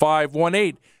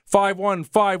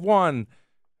 1-877-518-5151.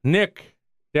 Nick,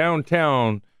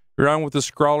 downtown, you're on with the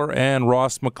Scrawler and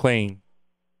Ross McLean.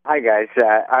 Hi, guys.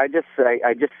 I just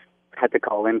had to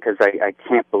call in because I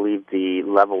can't believe the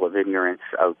level of ignorance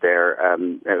out there.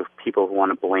 People who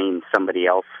want to blame somebody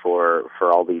else for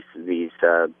all these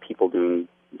people doing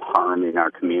harm in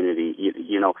our community.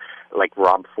 Like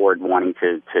Rob Ford wanting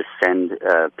to send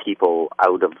people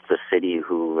out of the city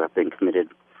who have been committed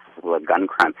for a gun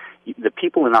crime. The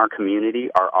people in our community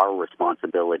are our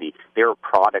responsibility. They're a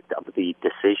product of the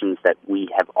decisions that we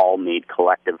have all made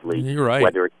collectively, You're right.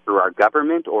 Whether it's through our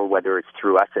government or whether it's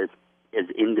through us as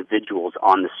individuals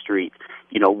on the street.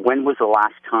 When was the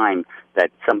last time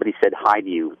that somebody said hi to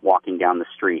you walking down the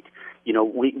street?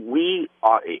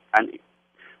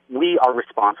 We are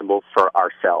responsible for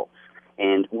ourselves,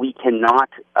 and we cannot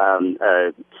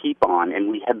keep on,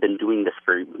 and we have been doing this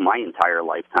for my entire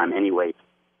lifetime anyway,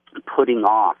 putting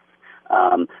off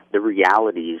the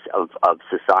realities of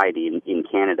society in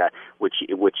Canada, which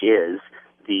is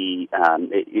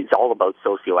it's all about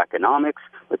socioeconomics,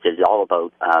 which is all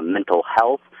about mental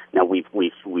health. Now we've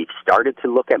started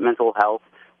to look at mental health.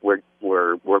 We're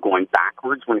going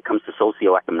backwards when it comes to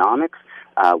socioeconomics,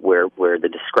 where the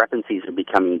discrepancies are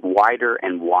becoming wider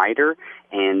and wider,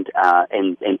 and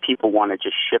people want to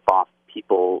just ship off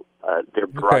people, their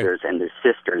brothers and their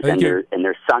sisters and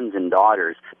their sons and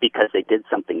daughters because they did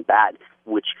something bad,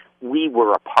 which we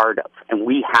were a part of, and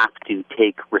we have to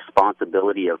take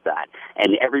responsibility of that.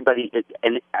 And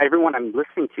everyone I'm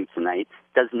listening to tonight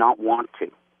does not want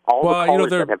to. All the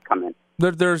callers that have come in.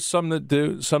 There's some that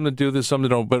do, some that do this, some that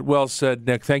don't. But well said,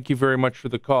 Nick. Thank you very much for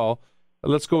the call.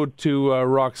 Let's go to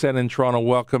Roxanne in Toronto.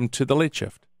 Welcome to the Late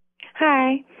Shift.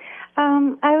 Hi.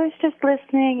 I was just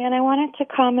listening, and I wanted to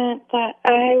comment that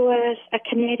I was a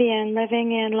Canadian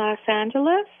living in Los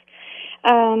Angeles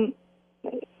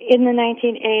in the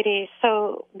 1980s,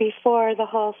 so before the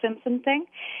whole Simpson thing.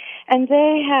 And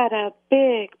they had a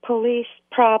big police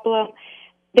problem.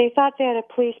 They thought they had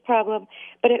a police problem,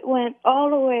 but it went all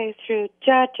the way through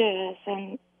judges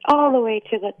and all the way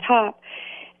to the top.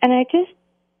 And I just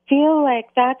feel like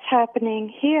that's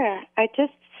happening here. I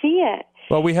just see it.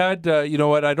 Well, we had, you know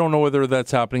what, I don't know whether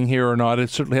that's happening here or not. It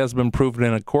certainly hasn't been proven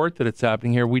in a court that it's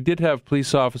happening here. We did have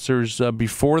police officers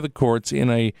before the courts in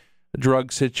a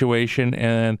drug situation,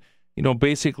 and, you know,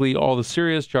 basically all the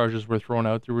serious charges were thrown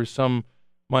out. There were some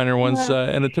minor ones,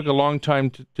 and it took a long time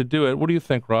to do it. What do you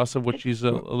think, Ross, of what she's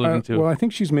alluding to? Well, I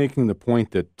think she's making the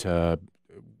point that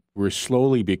we're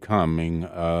slowly becoming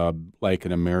like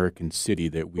an American city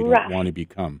that we don't want to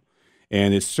become.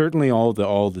 And it's certainly all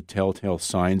the telltale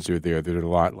signs are there that are a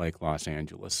lot like Los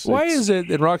Angeles. Why is it,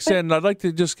 and Roxanne, I'd like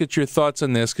to just get your thoughts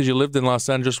on this because you lived in Los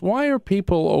Angeles. Why are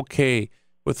people okay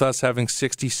with us having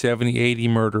 60, 70, 80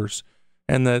 murders?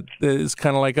 And that it's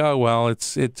kind of like, oh, well,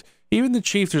 it's even the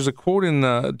chief. There's a quote in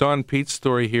Don Pete's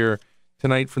story here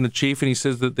tonight from the chief, and he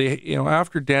says that they, you know,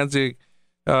 after Danzig,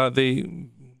 they, you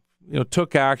know,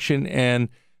 took action and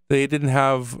they didn't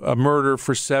have a murder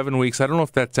for 7 weeks. I don't know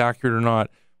if that's accurate or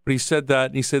not. But he said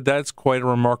that, and he said that's quite a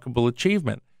remarkable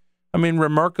achievement. I mean,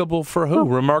 remarkable for who?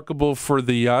 Remarkable for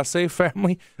the Yase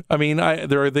family? I mean, are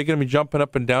they going to be jumping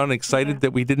up and down and excited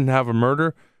that we didn't have a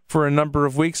murder for a number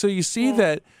of weeks? So you see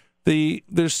that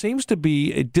there seems to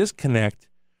be a disconnect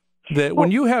that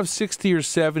when you have 60 or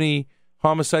 70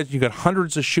 homicides, you've got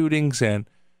hundreds of shootings, and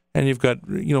you've got,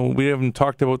 you know, we haven't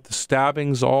talked about the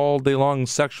stabbings all day long,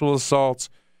 sexual assaults.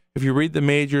 If you read the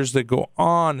majors that go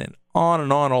on and on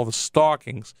and on, all the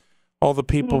stalkings, all the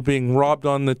people being robbed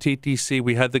on the TTC.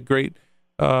 We had the great,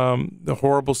 the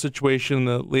horrible situation,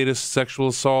 the latest sexual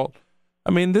assault.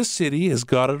 I mean, this city has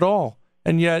got it all.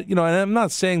 And yet, you know, and I'm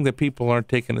not saying that people aren't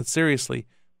taking it seriously,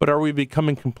 but are we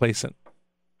becoming complacent?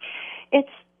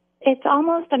 It's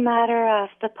almost a matter of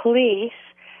the police,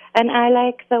 and I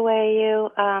like the way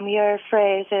your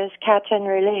phrase is catch and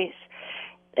release.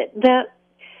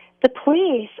 The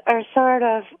police are sort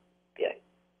of,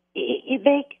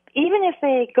 even if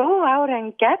they go out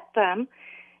and get them,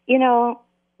 you know,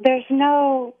 there's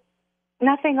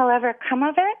nothing will ever come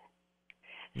of it.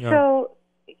 Yeah. So,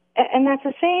 and that's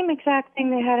the same exact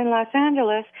thing they had in Los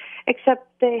Angeles, except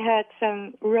they had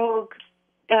some rogue.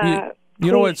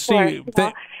 You know what, Steve?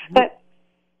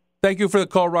 Thank you for the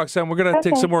call, Roxanne. We're going to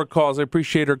take some more calls. I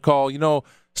appreciate her call. You know,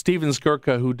 Steven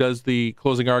Skirka, who does the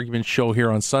closing argument show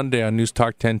here on Sunday on News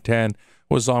Talk 1010,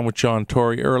 was on with John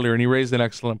Tory earlier, and he raised an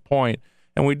excellent point.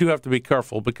 And we do have to be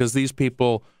careful because these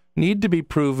people need to be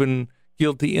proven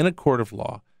guilty in a court of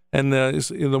law. And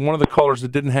one of the callers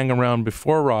that didn't hang around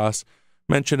before Ross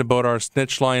mentioned about our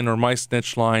snitch line or my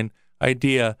snitch line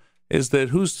idea is that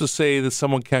who's to say that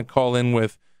someone can't call in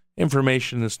with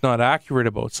information that's not accurate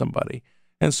about somebody?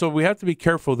 And so we have to be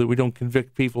careful that we don't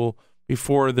convict people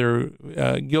before they're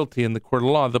guilty in the court of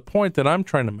law. The point that I'm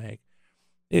trying to make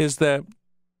is that,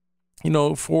 you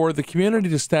know, for the community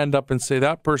to stand up and say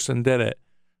that person did it,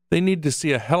 they need to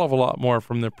see a hell of a lot more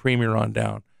from the premier on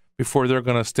down before they're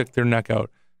going to stick their neck out.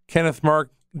 Kenneth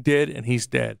Mark did, and he's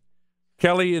dead.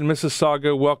 Kelly in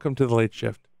Mississauga, welcome to the Late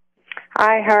Shift.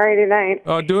 Hi, how are you tonight?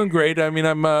 Oh, doing great. I mean,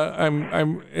 I'm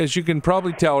as you can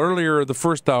probably tell earlier the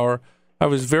first hour, I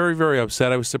was very, very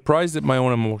upset. I was surprised at my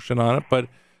own emotion on it, but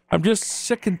I'm just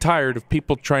sick and tired of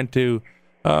people trying to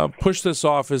push this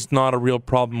off as not a real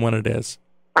problem when it is.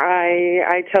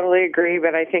 I totally agree,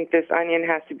 but I think this onion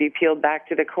has to be peeled back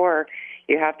to the core.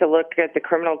 You have to look at the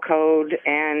criminal code,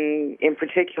 and in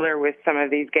particular with some of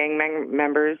these gang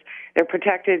members, they're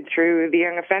protected through the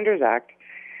Young Offenders Act.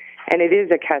 And it is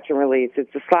a catch and release.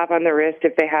 It's a slap on the wrist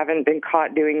if they haven't been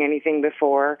caught doing anything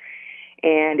before.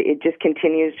 And it just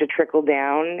continues to trickle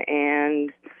down.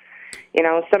 And, you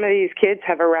know, some of these kids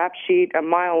have a rap sheet a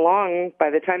mile long by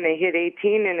the time they hit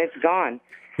 18, and it's gone.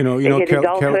 You know, they hit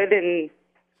adulthood and...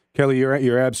 Kelly,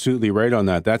 you're absolutely right on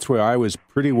that. That's where I was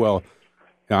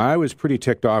I was pretty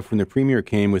ticked off when the premier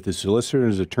came with the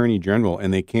solicitor's attorney general,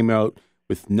 and they came out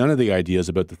with none of the ideas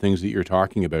about the things that you're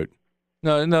talking about.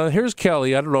 No, here's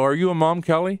Kelly. I don't know. Are you a mom,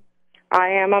 Kelly? I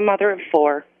am a mother of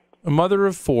 4. A mother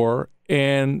of 4,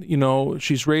 and, you know,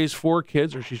 she's raised 4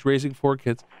 kids, or she's raising 4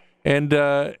 kids. And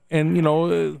you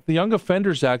know, the Young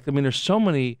Offenders Act, I mean, there's so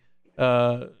many,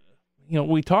 you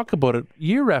we talk about it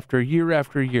year after year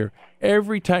after year.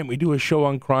 Every time we do a show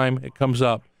on crime, it comes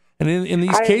up. And in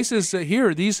these cases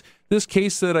here, this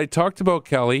case that I talked about,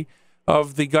 Kelly,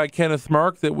 of the guy Kenneth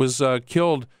Mark that was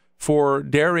killed for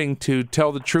daring to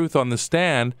tell the truth on the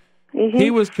stand, he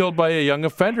was killed by a young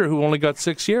offender who only got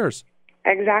 6 years.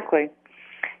 Exactly.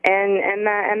 And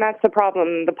that's the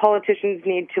problem. The politicians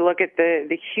need to look at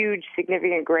the huge,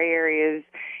 significant gray areas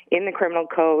in the criminal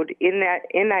code, in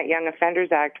that Young Offenders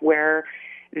Act, where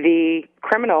the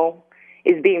criminal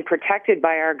is being protected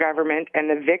by our government and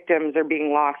the victims are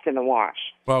being lost in the wash.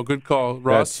 Well, good call,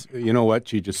 Ross. You know what?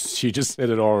 She just said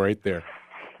it all right there.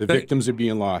 The victims are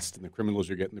being lost and the criminals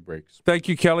are getting the breaks. Thank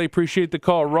you, Kelly. Appreciate the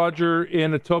call. Roger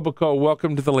in Etobicoke,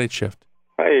 welcome to the Late Shift.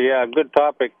 Hey, yeah, good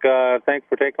topic. Thanks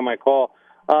for taking my call.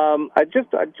 I'd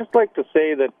just like to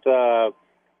say that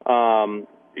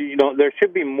there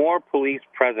should be more police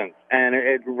presence and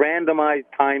randomized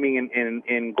timing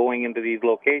in going into these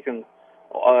locations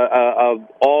of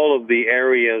all of the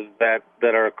areas that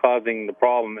are causing the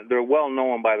problem. They're well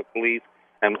known by the police,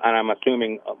 and I'm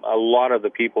assuming a lot of the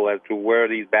people as to where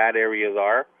these bad areas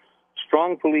are.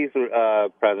 Strong police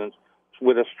presence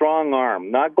with a strong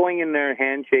arm, not going in there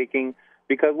handshaking.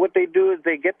 Because what they do is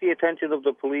they get the attention of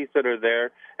the police that are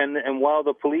there, and while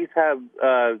the police have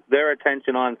their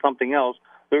attention on something else,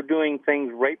 they're doing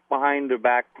things right behind their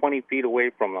back, 20 feet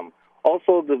away from them.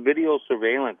 Also, the video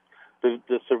surveillance.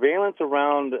 The surveillance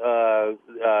around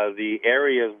the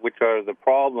areas which are the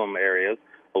problem areas,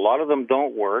 a lot of them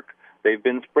don't work. They've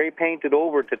been spray painted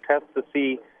over to test to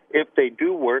see if they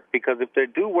do work, because if they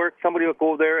do work, somebody will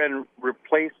go there and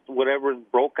replace whatever's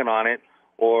broken on it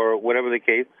or whatever the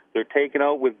case. They're taken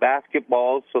out with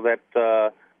basketballs so that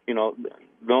no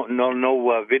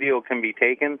video can be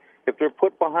taken. If they're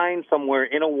put behind somewhere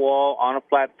in a wall on a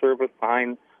flat surface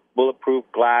behind bulletproof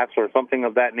glass or something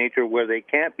of that nature where they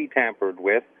can't be tampered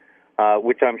with,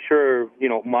 which I'm sure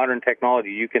modern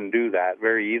technology you can do that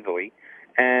very easily,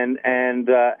 and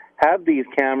have these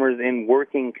cameras in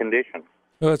working condition.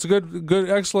 Well, that's a good,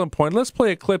 excellent point. Let's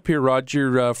play a clip here,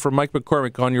 Roger, from Mike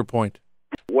McCormick on your point.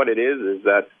 What it is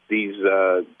that these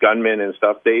gunmen and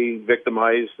stuff, they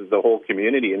victimize the whole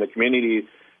community. And the community,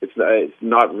 it's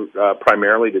not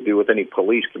primarily to do with any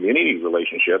police-community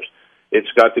relationships. It's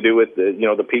got to do with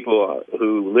the people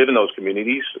who live in those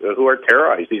communities who are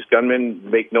terrorized. These gunmen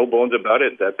make no bones about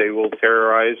it that they will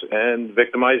terrorize and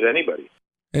victimize anybody.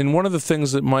 And one of the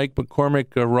things that Mike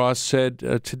McCormick, Ross, said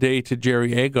today to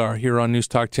Jerry Agar here on News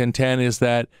Talk 1010 is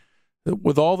that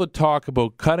with all the talk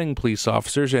about cutting police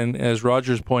officers, and as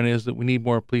Roger's point is that we need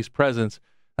more police presence,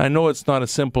 I know it's not a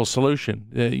simple solution.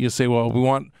 You say, well, we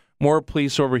want more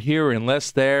police over here and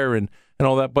less there and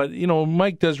all that. But,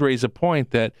 Mike does raise a point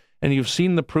that, and you've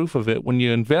seen the proof of it, when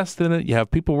you invest in it, you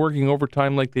have people working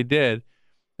overtime like they did,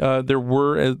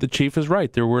 the chief is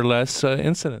right, there were less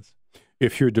incidents.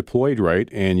 If you're deployed right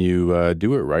and you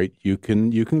do it right, you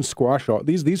can squash all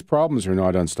these problems. Are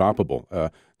not unstoppable,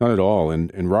 not at all.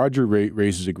 And Roger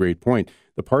raises a great point.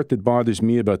 The part that bothers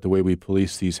me about the way we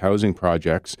police these housing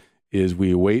projects is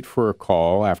we wait for a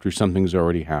call after something's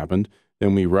already happened,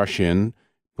 then we rush in,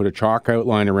 put a chalk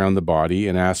outline around the body,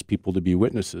 and ask people to be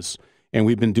witnesses. And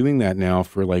we've been doing that now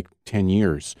for like 10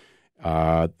 years.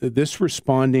 This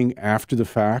responding after the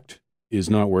fact is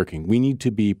not working. We need to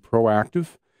be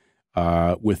proactive.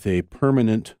 With a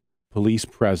permanent police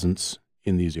presence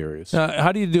in these areas.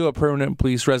 How do you do a permanent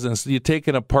police residence? Do you take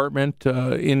an apartment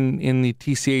in the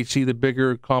TCHC, the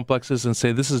bigger complexes, and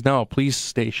say, this is now a police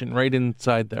station right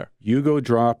inside there? You go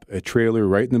drop a trailer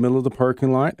right in the middle of the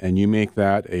parking lot, and you make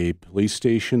that a police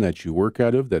station that you work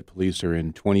out of, that police are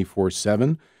in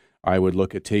 24/7. I would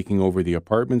look at taking over the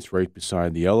apartments right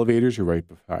beside the elevators or right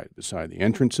beside the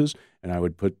entrances, and I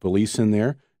would put police in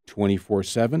there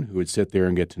 24/7 who would sit there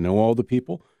and get to know all the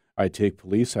people. I'd take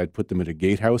police, I'd put them at a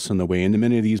gatehouse on the way into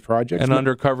many of these projects. And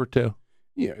undercover too.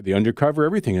 Yeah, the undercover,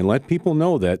 everything, and let people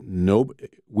know that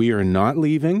we are not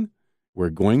leaving,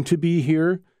 we're going to be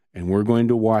here, and we're going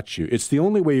to watch you. It's the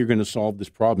only way you're going to solve this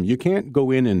problem. You can't go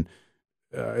in and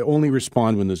only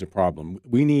respond when there's a problem.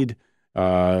 We need,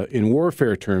 in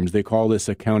warfare terms, they call this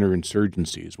a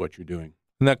counterinsurgency is what you're doing.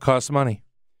 And that costs money.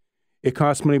 It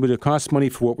costs money, but it costs money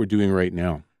for what we're doing right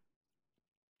now.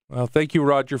 Well, thank you,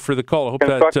 Roger, for the call. I hope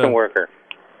Construction worker.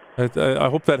 I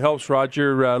hope that helps,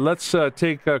 Roger. Let's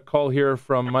take a call here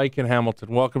from Mike in Hamilton.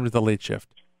 Welcome to the Late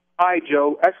Shift. Hi,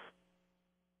 Joe.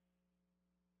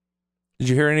 Did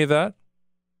you hear any of that?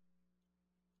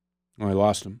 Oh, I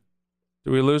lost him.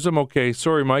 Did we lose him? Okay.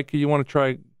 Sorry, Mike. You want to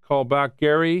try call back?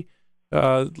 Gary,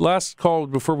 last call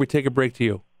before we take a break to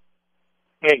you.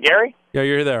 Hey, Gary? Yeah,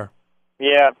 you're there.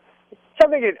 Yeah.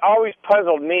 Something that always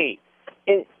puzzled me.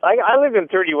 I lived in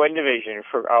 31 Division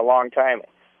for a long time,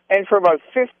 and for about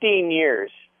 15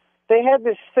 years, they had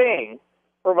this thing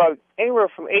for about anywhere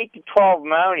from 8 to 12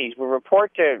 Mounties would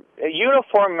report to,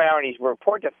 uniformed Mounties would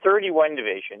report to 31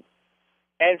 Division,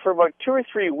 and for about 2 or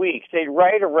 3 weeks, they'd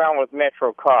ride around with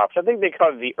Metro cops. I think they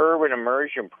called it the Urban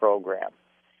Immersion Program.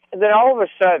 And then all of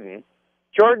a sudden,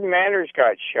 Jordan Manners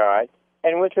got shot,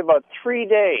 and within about 3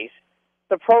 days,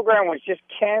 the program was just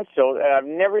canceled, and I've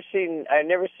never seen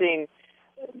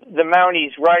the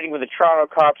Mounties riding with the Toronto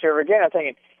cops ever again. I'm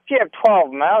thinking, if you have 12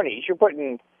 Mounties, you're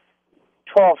putting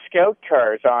 12 scout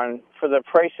cars on for the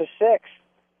price of 6.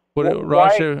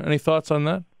 Raj, any thoughts on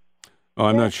that? Well,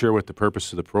 I'm not sure what the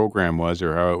purpose of the program was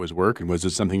or how it was working. Was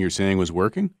it something you're saying was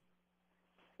working?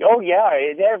 Oh, yeah,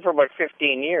 it had for about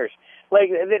 15 years. Like,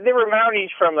 there were Mounties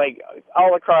from, like,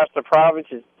 all across the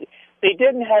provinces. They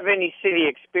didn't have any city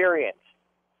experience.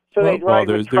 So they'd ride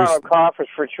with Toronto coffers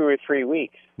for 2 or 3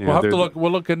 weeks. Yeah, we'll have to look.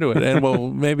 We'll look into it, and we'll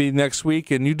maybe next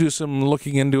week, and you do some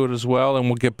looking into it as well, and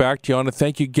we'll get back to you on it.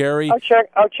 Thank you, Gary. I'll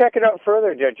check it out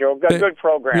further, Joe. Got a good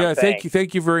program. Yeah,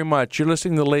 thank you very much. You're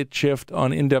listening to the Late Shift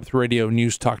on In Depth Radio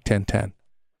News Talk 1010.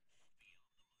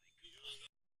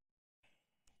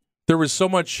 There was so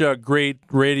much great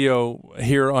radio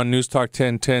here on News Talk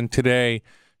 1010 today,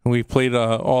 and we played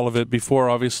all of it before.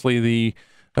 Obviously, the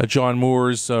John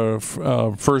Moore's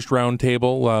first round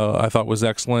table I thought was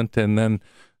excellent, and then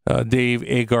Dave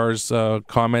Agar's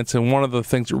comments. And one of the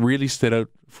things that really stood out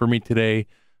for me today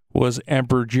was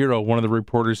Amber Giro, one of the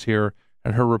reporters here,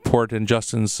 and her report, and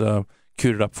Justin's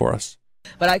queued it up for us.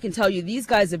 But I can tell you, these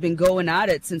guys have been going at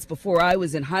it since before I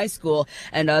was in high school,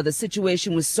 and the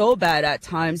situation was so bad at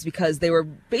times because they were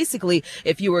basically,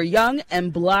 if you were young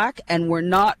and black and were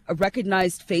not a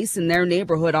recognized face in their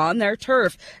neighborhood on their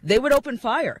turf, they would open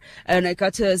fire. And it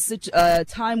got to a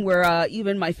time where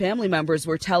even my family members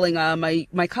were telling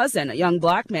my cousin, a young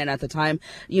black man at the time,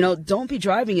 don't be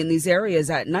driving in these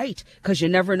areas at night because you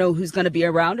never know who's going to be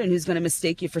around and who's going to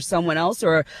mistake you for someone else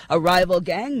or a rival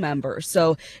gang member.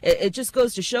 So it just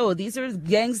goes to show these are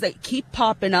gangs that keep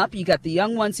popping up. You got the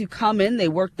young ones who come in, they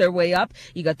work their way up.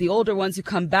 You got the older ones who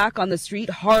come back on the street,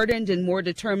 hardened and more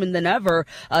determined than ever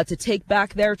to take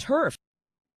back their turf.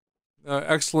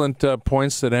 Excellent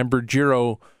points that Amber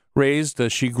Giro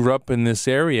raised. She grew up in this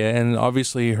area, and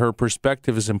obviously her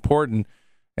perspective is important.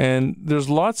 And there's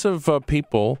lots of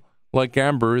people like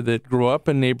Amber that grow up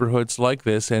in neighborhoods like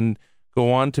this and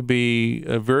go on to be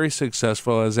very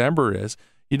successful, as Amber is.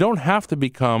 You don't have to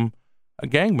become a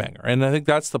gangbanger, and I think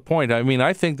that's the point. I mean,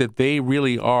 I think that they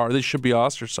really are. They should be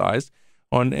ostracized,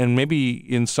 and maybe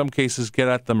in some cases get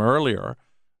at them earlier.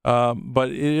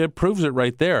 But it proves it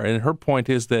right there. And her point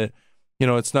is that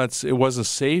it wasn't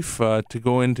safe to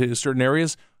go into certain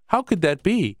areas. How could that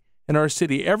be in our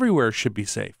city? Everywhere should be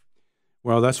safe.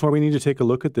 Well, that's why we need to take a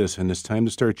look at this, and it's time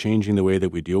to start changing the way that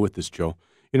we deal with this, Joe.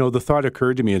 The thought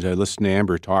occurred to me as I listened to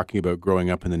Amber talking about growing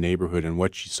up in the neighborhood and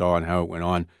what she saw and how it went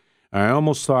on. I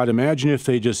almost thought, imagine if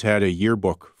they just had a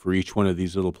yearbook for each one of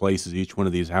these little places, each one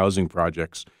of these housing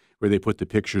projects, where they put the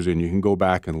pictures in. You can go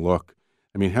back and look.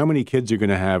 I mean, how many kids are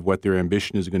going to have what their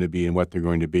ambition is going to be and what they're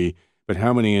going to be, but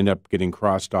how many end up getting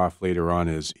crossed off later on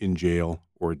as in jail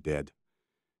or dead?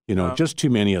 Just too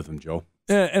many of them, Joe.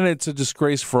 And it's a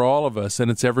disgrace for all of us,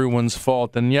 and it's everyone's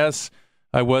fault. And yes,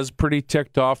 I was pretty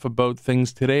ticked off about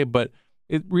things today, but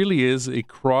it really is a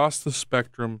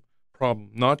cross-the-spectrum problem,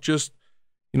 not just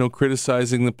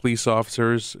criticizing the police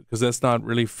officers, because that's not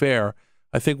really fair.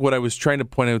 I think what I was trying to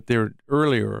point out there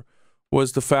earlier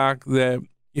was the fact that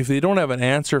if they don't have an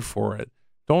answer for it,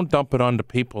 don't dump it onto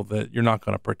people that you're not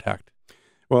going to protect.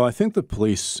 Well, I think the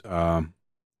police,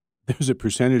 there's a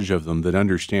percentage of them that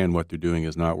understand what they're doing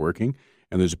is not working,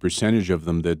 and there's a percentage of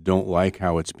them that don't like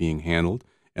how it's being handled,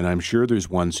 and I'm sure there's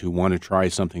ones who want to try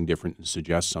something different and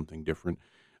suggest something different.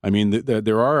 I mean,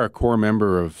 there are a core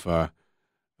member of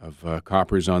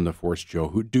coppers on the force, Joe,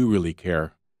 who do really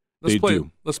care.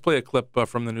 Let's play a clip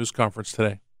from the news conference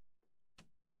today.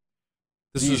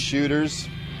 These shooters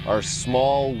are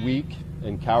small, weak,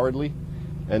 and cowardly,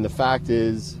 and the fact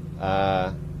is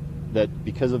that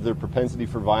because of their propensity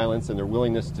for violence and their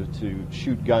willingness to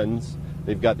shoot guns,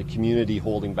 they've got the community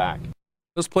holding back.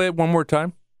 Let's play it one more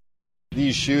time.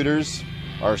 These shooters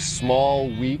are small,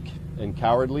 weak, and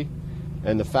cowardly,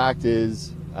 and the fact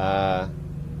is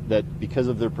that because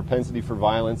of their propensity for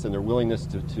violence and their willingness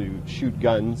to shoot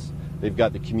guns, they've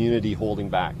got the community holding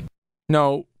back.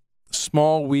 No,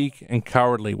 small, weak, and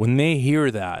cowardly. When they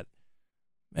hear that,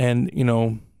 and,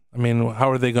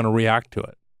 how are they going to react to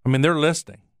it? I mean, they're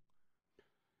listening.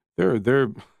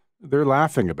 They're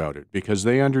laughing about it because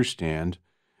they understand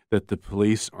that the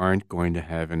police aren't going to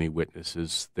have any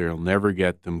witnesses. They'll never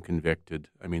get them convicted.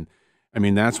 I mean,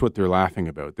 that's what they're laughing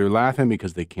about. They're laughing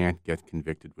because they can't get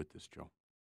convicted with this, Joe.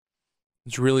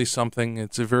 It's really something.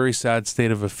 It's a very sad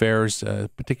state of affairs,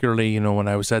 particularly, when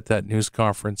I was at that news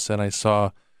conference and I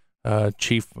saw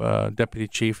Deputy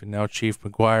Chief and now Chief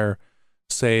McGuire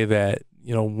say that,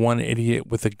 one idiot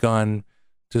with a gun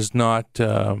does not,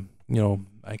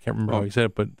 I can't remember how he said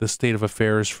it, but the state of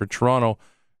affairs for Toronto,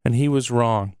 and he was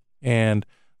wrong. And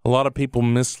a lot of people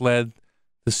misled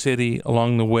the city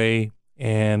along the way.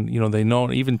 And, they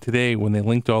know even today when they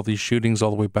linked all these shootings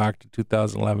all the way back to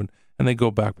 2011, and they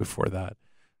go back before that.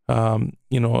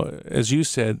 As you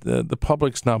said, the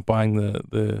public's not buying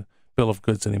the bill of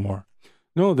goods anymore.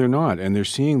 No, they're not. And they're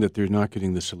seeing that they're not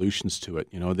getting the solutions to it.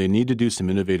 They need to do some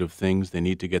innovative things. They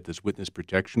need to get this witness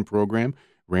protection program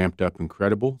ramped up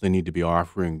incredible. They need to be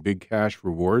offering big cash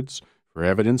rewards for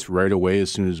evidence right away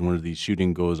as soon as one of these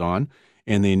shootings goes on.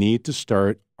 And they need to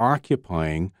start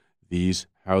occupying these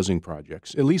housing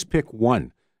projects. At least pick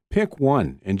one. Pick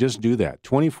one and just do that.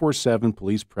 24/7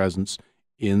 police presence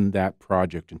in that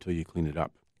project until you clean it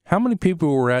up. How many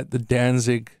people were at the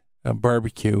Danzig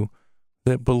barbecue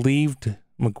that believed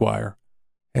McGuire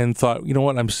and thought,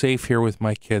 I'm safe here with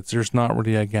my kids. There's not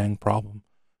really a gang problem.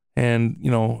 And,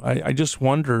 I just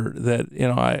wonder that,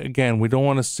 again, we don't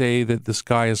want to say that the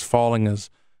sky is falling, as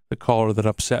the caller that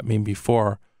upset me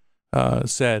before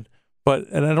said.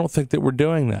 And I don't think that we're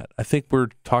doing that. I think we're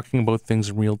talking about things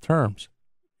in real terms.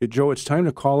 Joe, it's time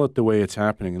to call it the way it's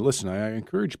happening. And listen, I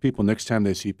encourage people next time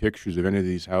they see pictures of any of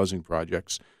these housing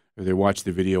projects, or they watch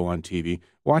the video on TV,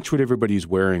 watch what everybody's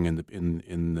wearing in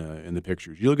the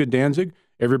pictures. You look at Danzig,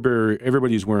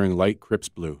 everybody's wearing light Crips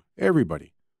blue.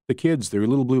 Everybody. The kids, they're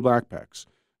little blue backpacks.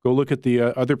 Go look at the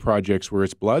other projects where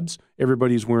it's Bloods,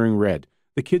 everybody's wearing red.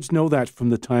 The kids know that from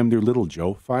the time they're little,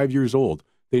 Joe, 5 years old.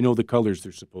 They know the colors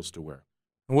they're supposed to wear.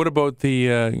 And what about the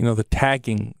the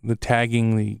tagging,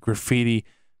 the graffiti?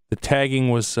 The tagging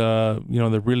was,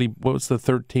 what was the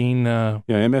 13?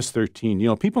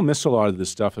 MS-13. People miss a lot of this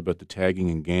stuff about the tagging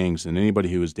and gangs, and anybody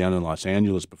who was down in Los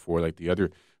Angeles before, like the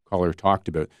other caller talked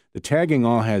about, the tagging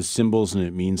all has symbols and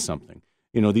it means something.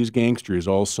 These gangsters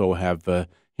also have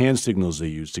hand signals they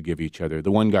use to give each other.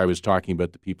 The one guy was talking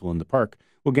about the people in the park.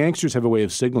 Well, gangsters have a way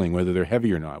of signaling whether they're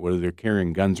heavy or not, whether they're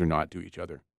carrying guns or not to each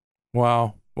other.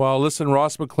 Wow. Well, listen,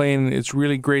 Ross McLean, it's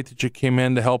really great that you came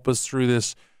in to help us through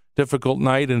this difficult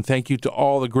night, and thank you to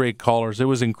all the great callers. It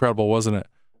was incredible, wasn't it?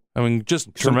 I mean,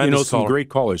 just tremendous. Some great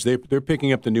callers. They're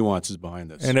picking up the nuances behind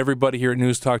this. And everybody here at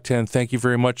News Talk 10, thank you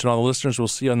very much. And all the listeners, we'll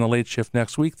see you on the Late Shift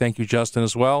next week. Thank you, Justin,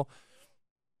 as well.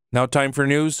 Now time for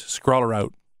news. Scrawler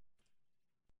out.